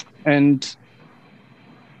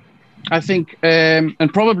I think,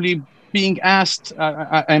 and probably being asked,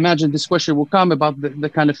 I imagine this question will come about the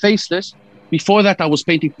kind of faceless. Before that, I was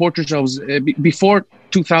painting portraits. Before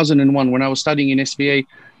 2001, when I was studying in SVA,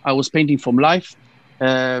 I was painting from life.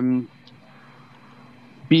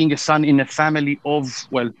 Being a son in a family of,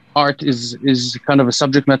 art is kind of a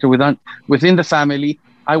subject matter within the family.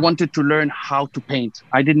 I wanted to learn how to paint.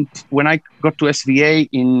 When I got to SVA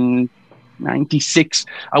in 96,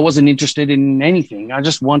 I wasn't interested in anything. I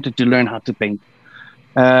just wanted to learn how to paint.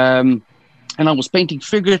 And I was painting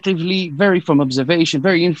figuratively, very from observation,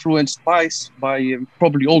 very influenced by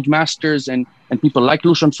probably old masters and people like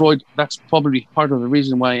Lucian Freud. That's probably part of the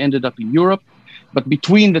reason why I ended up in Europe. But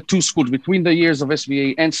between the two schools, between the years of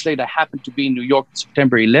SVA and Slade, I happened to be in New York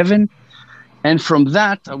September 11. And from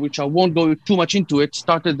that, which I won't go too much into it,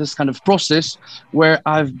 started this kind of process where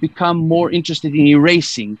I've become more interested in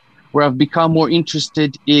erasing, where I've become more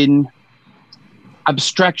interested in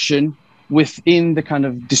abstraction within the kind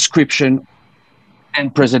of description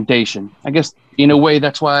and presentation. I guess in a way,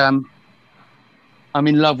 that's why I'm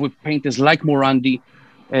in love with painters like Morandi,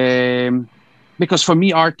 because for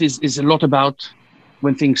me, art is a lot about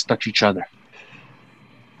when things touch each other.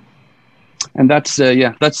 And that's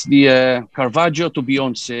the Caravaggio to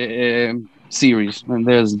Beyonce series. And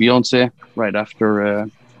there's Beyonce right after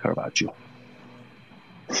Caravaggio.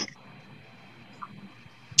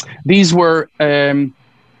 These were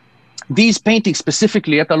these paintings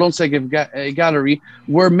specifically at Alon Segev Gallery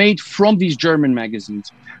were made from these German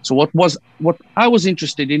magazines. So what I was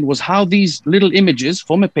interested in was how these little images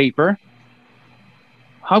from a paper,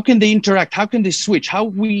 how can they interact? How can they switch? How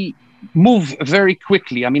we move very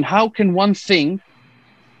quickly? I mean, how can one thing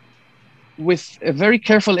with a very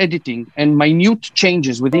careful editing and minute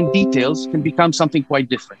changes within details can become something quite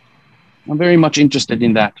different? I'm very much interested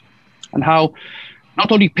in that, and how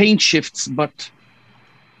not only paint shifts, but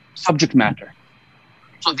subject matter.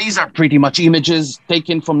 So these are pretty much images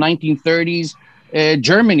taken from 1930s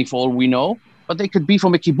Germany, for all we know, but they could be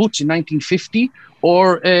from a kibbutz in 1950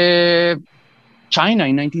 or China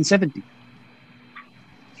in 1970.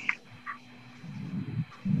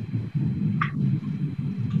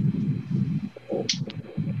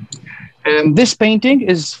 This painting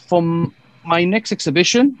is from my next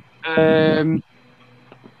exhibition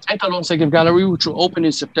at Alon Segev Gallery, which will open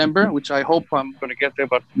in September, which I hope I'm going to get there,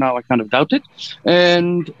 but now I kind of doubt it.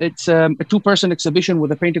 And it's a two-person exhibition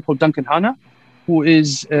with a painter called Duncan Hanna, who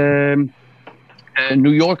is a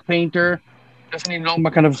New York painter. Definitely know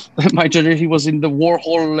my generation. He was in the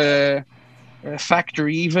Warhol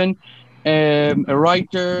factory even, a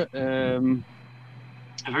writer, a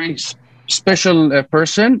very special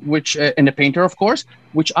person, which and a painter, of course,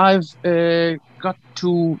 which I've got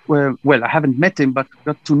to I haven't met him, but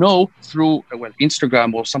got to know through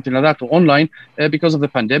Instagram or something like that, or online, because of the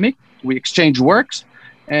pandemic. We exchange works,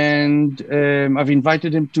 and I've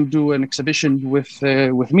invited him to do an exhibition with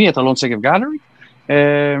me at Alon Segev Gallery,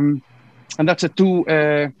 and that's it's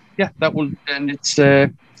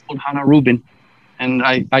called Hannah Rubin. And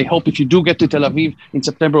I hope if you do get to Tel Aviv in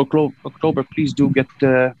September or October, please do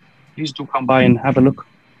come by and have a look.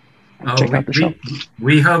 Check out the show.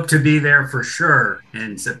 We hope to be there for sure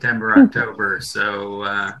in September, October.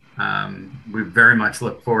 So we very much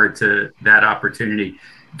look forward to that opportunity.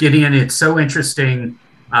 Gideon, it's so interesting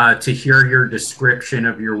to hear your description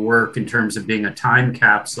of your work in terms of being a time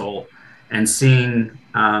capsule and seeing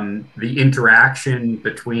the interaction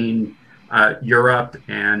between Europe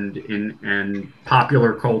and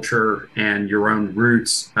popular culture and your own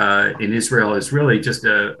roots in Israel is really just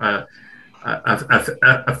a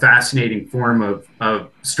fascinating form of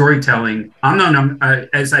storytelling. Amnon,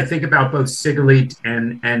 as I think about both Sigalit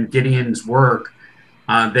and Gideon's work,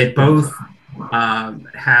 they both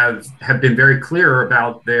have been very clear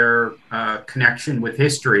about their connection with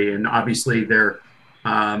history, and obviously they're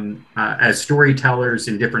as storytellers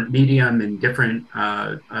in different medium and different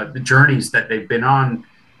the journeys that they've been on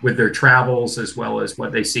with their travels, as well as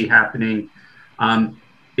what they see happening.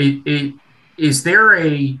 Is there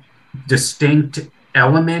a distinct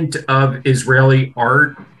element of Israeli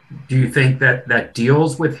art, do you think, that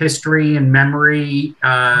deals with history and memory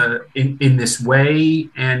in this way,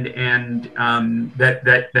 and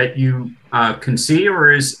that you can see,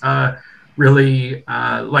 or is really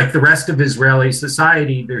like the rest of Israeli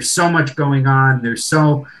society, there's so much going on, there's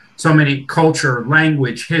so many culture,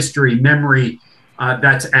 language, history, memory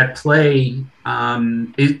that's at play.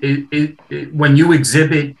 When you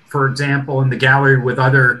exhibit, for example, in the gallery with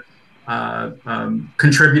other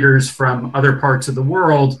contributors from other parts of the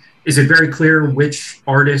world, is it very clear which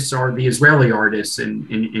artists are the Israeli artists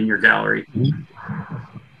in your gallery?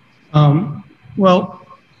 Well,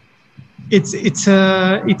 it's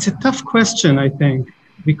a tough question, I think,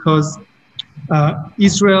 because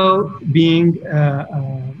Israel being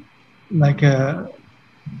like a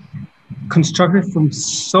constructed from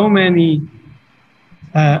so many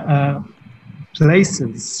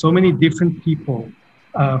places, so many different people,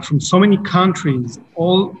 from so many countries,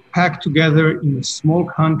 all packed together in a small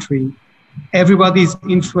country. Everybody's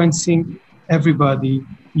influencing everybody.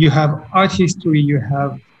 You have art history, you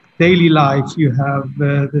have daily life, you have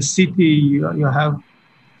the city, you have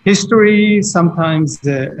history, sometimes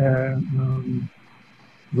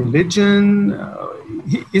religion.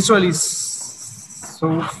 Israel is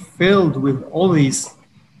so filled with all these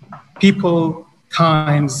people,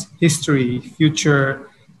 times, history, future,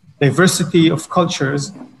 diversity of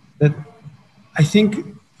cultures, that I think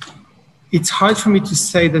it's hard for me to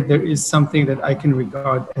say that there is something that I can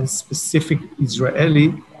regard as specific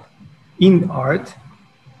Israeli in art,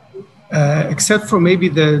 except for maybe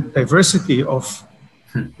the diversity of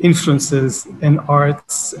influences and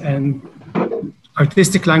arts and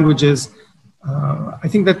artistic languages. I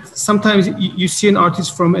think that sometimes you see an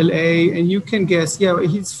artist from LA and you can guess, yeah,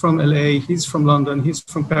 he's from LA, he's from London, he's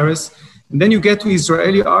from Paris. And then you get to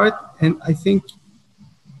Israeli art, and I think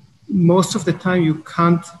most of the time you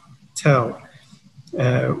can't tell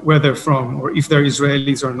where they're from or if they're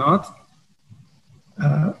Israelis or not.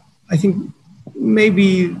 I think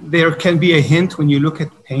maybe there can be a hint when you look at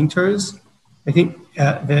painters. I think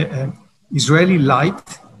the Israeli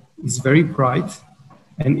light is very bright,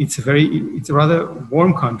 and it's a rather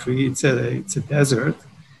warm country. It's a desert,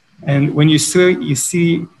 and when you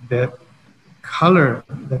see the color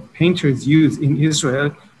that painters use in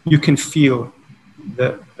Israel, you can feel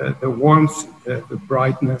the warmth, the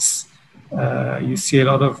brightness. You see a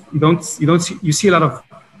lot of you see a lot of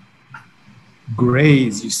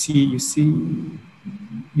grays. You see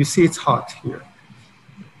it's hot here.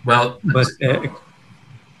 Well, but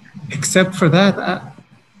except for that,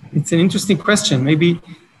 it's an interesting question. Maybe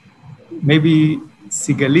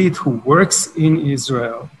Sigalit, who works in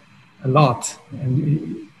Israel a lot,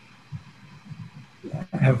 and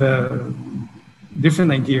have a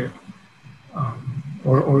different idea.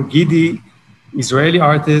 Or Gidi, Israeli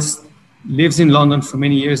artist, lives in London for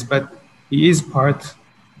many years, but he is part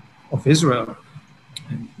of Israel.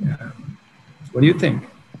 What do you think?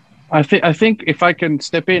 I think if I can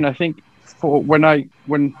step in, I think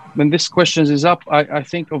when this question is up, I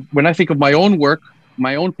think of when I think of my own work,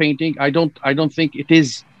 my own painting. I don't think it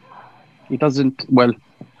doesn't. Well,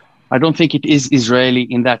 I don't think it is Israeli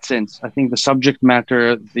in that sense. I think the subject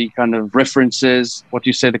matter, the kind of references, what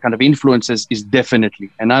you say, the kind of influences is definitely.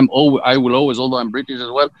 And I will always, although I'm British as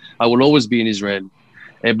well, I will always be an Israeli.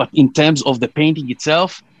 But in terms of the painting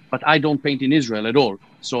itself, but I don't paint in Israel at all.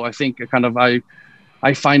 So I think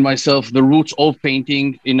I find myself the roots of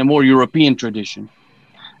painting in a more European tradition.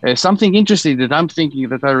 Something interesting that I'm thinking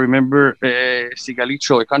that I remember Sigalit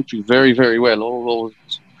show a country very, very well, although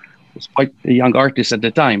was quite a young artist at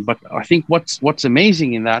the time. But I think what's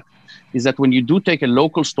amazing in that is that when you do take a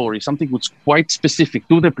local story, something that's quite specific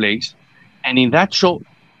to the place, and in that show,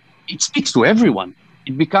 it speaks to everyone.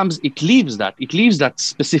 It leaves that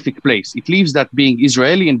specific place. It leaves that being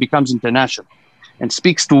Israeli and becomes international, and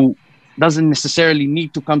speaks to, doesn't necessarily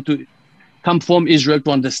need to come from Israel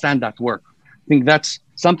to understand that work. I think that's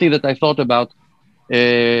something that I thought about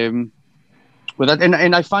with that,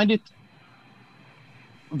 and I find it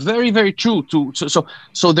very, very true to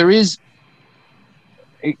so there is,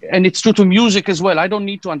 and it's true to music as well. I don't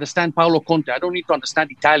need to understand Paolo Conte. I don't need to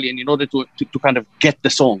understand Italian in order to kind of get the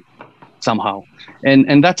song somehow.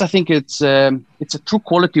 And that's, I think it's a true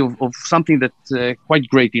quality of something that's quite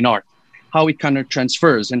great in art, how it kind of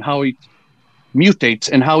transfers and how it mutates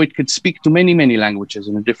and how it could speak to many, many languages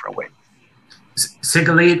in a different way.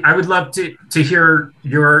 Sigalit, I would love to hear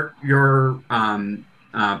your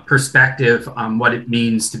perspective on what it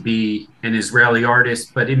means to be an Israeli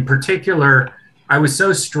artist, but in particular, I was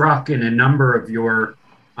so struck in a number of your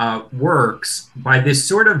works by this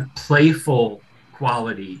sort of playful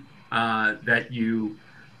quality that you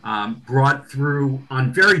brought through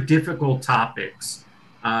on very difficult topics.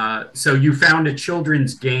 So you found a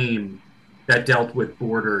children's game that dealt with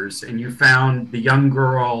borders, and you found the young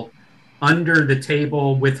girl under the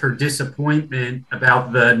table with her disappointment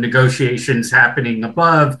about the negotiations happening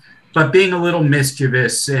above, but being a little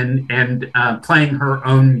mischievous and playing her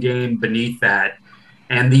own game beneath that.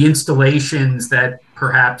 And the installations that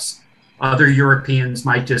perhaps other Europeans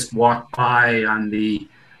might just walk by on the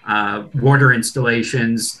water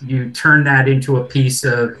installations, you turn that into a piece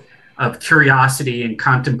of curiosity and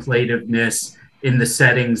contemplativeness in the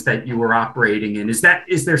settings that you were operating in. Is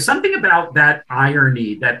there something about that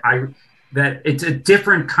irony that it's a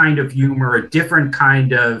different kind of humor, a different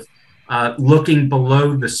kind of looking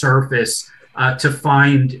below the surface to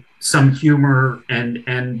find some humor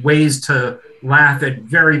and ways to laugh at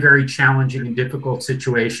very, very challenging and difficult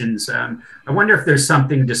situations? I wonder if there's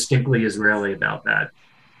something distinctly Israeli about that.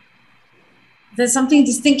 There's something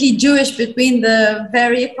distinctly Jewish between the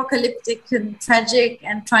very apocalyptic and tragic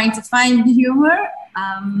and trying to find humor.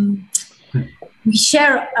 We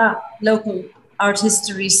share local art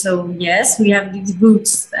history, so yes, we have these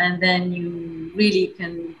roots, and then you really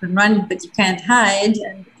can run, but you can't hide,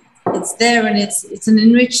 and it's there, and it's an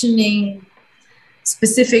enriching,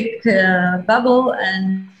 specific bubble,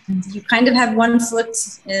 and you kind of have one foot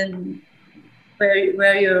in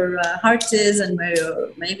where your heart is, and where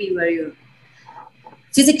you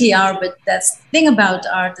physically are. But that's the thing about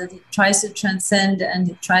art, that it tries to transcend, and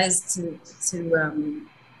it tries to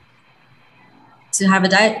have a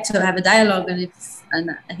dialogue,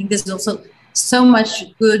 and I think there's also so much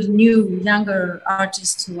good new younger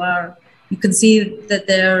artists who are, you can see that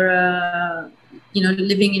they're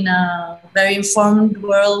living in a very informed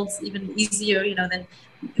world, even easier than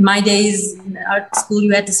in my days in art school.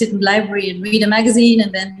 You had to sit in the library and read a magazine,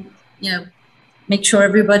 and then make sure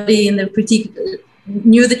everybody in the critique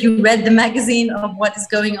knew that you read the magazine of what is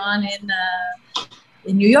going on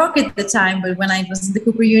in New York at the time. But when I was in the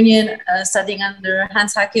Cooper Union studying under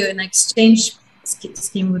Hans Hake in an exchange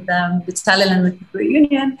scheme with Bezalel and the Cooper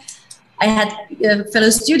Union, I had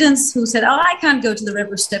fellow students who said, "Oh, I can't go to the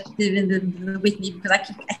river step in the Whitney because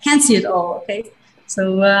I can't see it all." Okay, so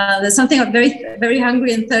there's something very, very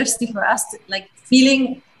hungry and thirsty for us, like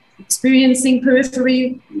experiencing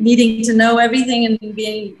periphery, needing to know everything, and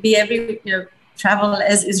be every travel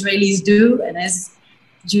as Israelis do and as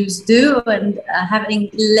Jews do, and having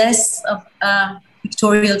less of a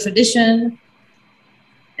pictorial tradition.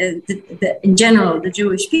 In general, the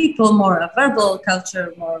Jewish people, more a verbal culture,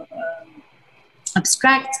 more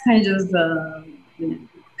abstract kind of.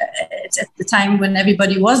 At the time when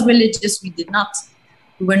everybody was religious, we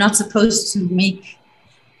were not supposed to make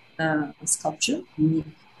sculpture,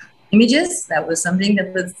 images. That was something that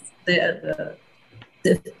was the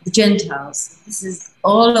Gentiles. This is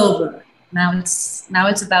all over. Now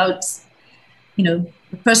it's about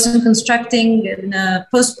the person constructing in a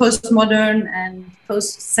postmodern and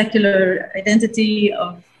post-secular identity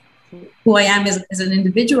of who I am as an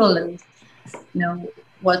individual, and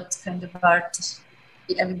what kind of art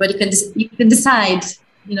everybody you can decide.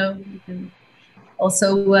 also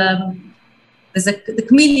there's the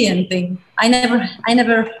chameleon thing. I never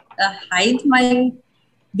hide my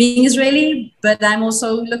being Israeli, but I'm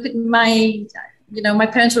also look at my, my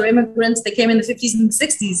parents were immigrants. They came in the 50s and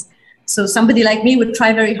 60s. So somebody like me would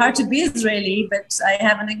try very hard to be Israeli, but I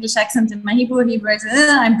have an English accent in my Hebrew. Hebrew accent,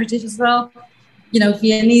 I'm British as well.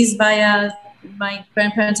 Viennese via my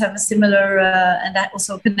grandparents have a similar and that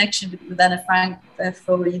also connection with Anna Frank,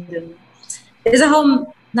 Freud. And there's a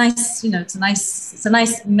whole nice, it's a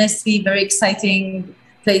nice, messy, very exciting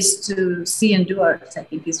place to see and do art. I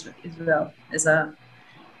think Israel as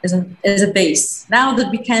a base. Now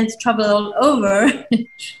that we can't travel all over,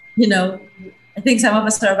 I think some of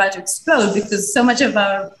us are about to explode because so much of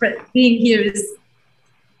our being here is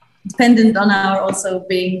dependent on our also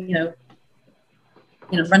being,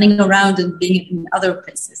 running around and being in other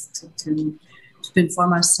places to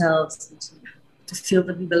inform ourselves and to feel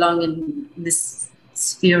that we belong in this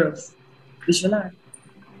sphere of visual art.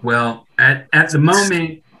 Well, at the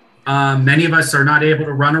moment, many of us are not able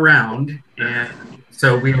to run around, and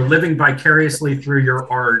so we are living vicariously through your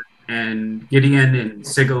art. And Gideon and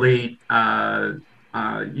Sigalit,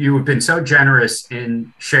 you have been so generous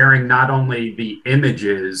in sharing not only the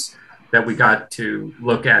images that we got to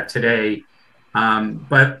look at today,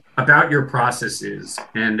 but about your processes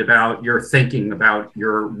and about your thinking about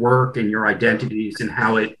your work and your identities and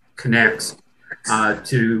how it connects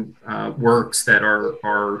to works that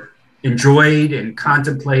are enjoyed and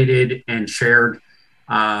contemplated and shared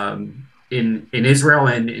in Israel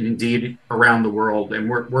and indeed around the world, and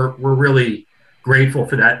we're really grateful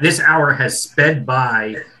for that. This hour has sped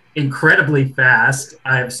by incredibly fast.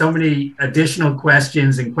 I have so many additional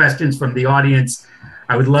questions and questions from the audience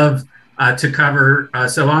I would love to cover.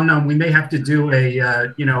 So Amnon, we may have to do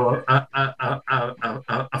a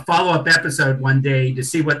follow-up episode one day to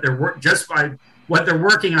see what they're what they're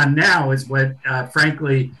working on now is what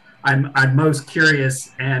frankly I'm most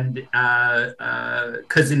curious, and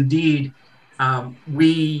because indeed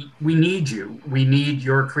we need you. We need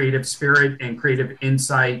your creative spirit and creative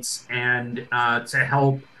insights, and to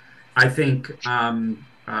help, I think,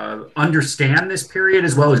 understand this period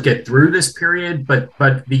as well as get through this period. But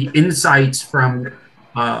the insights from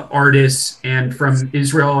artists and from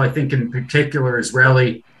Israel, I think in particular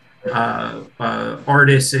Israeli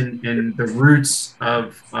artists and the roots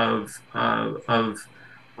of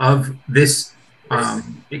this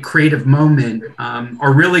creative moment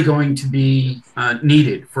are really going to be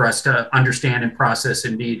needed for us to understand and process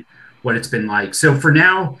indeed what it's been like. So for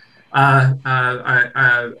now,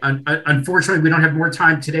 unfortunately, we don't have more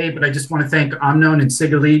time today, but I just want to thank Amnon and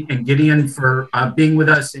Sigalit and Gideon for being with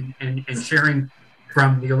us and sharing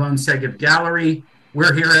from the Alon Segev Gallery.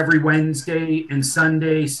 We're here every Wednesday and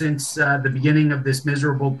Sunday since the beginning of this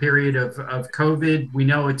miserable period of COVID. We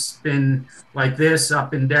know it's been like this,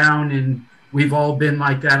 up and down, and we've all been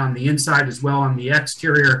like that on the inside as well on the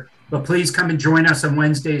exterior. But please come and join us on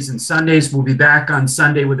Wednesdays and Sundays. We'll be back on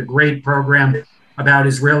Sunday with a great program about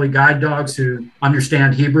Israeli guide dogs who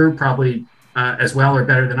understand Hebrew probably as well or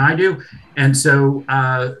better than I do. And so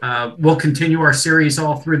we'll continue our series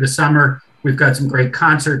all through the summer. We've got some great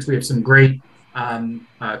concerts. We have some great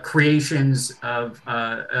creations of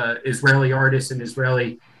Israeli artists and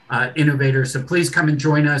Israeli innovators. So please come and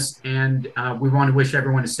join us. And we want to wish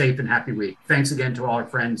everyone a safe and happy week. Thanks again to all our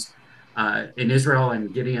friends in Israel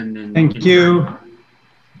and Gideon. Thank you.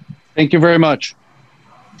 Thank you very much.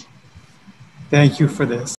 Thank you for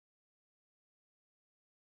this.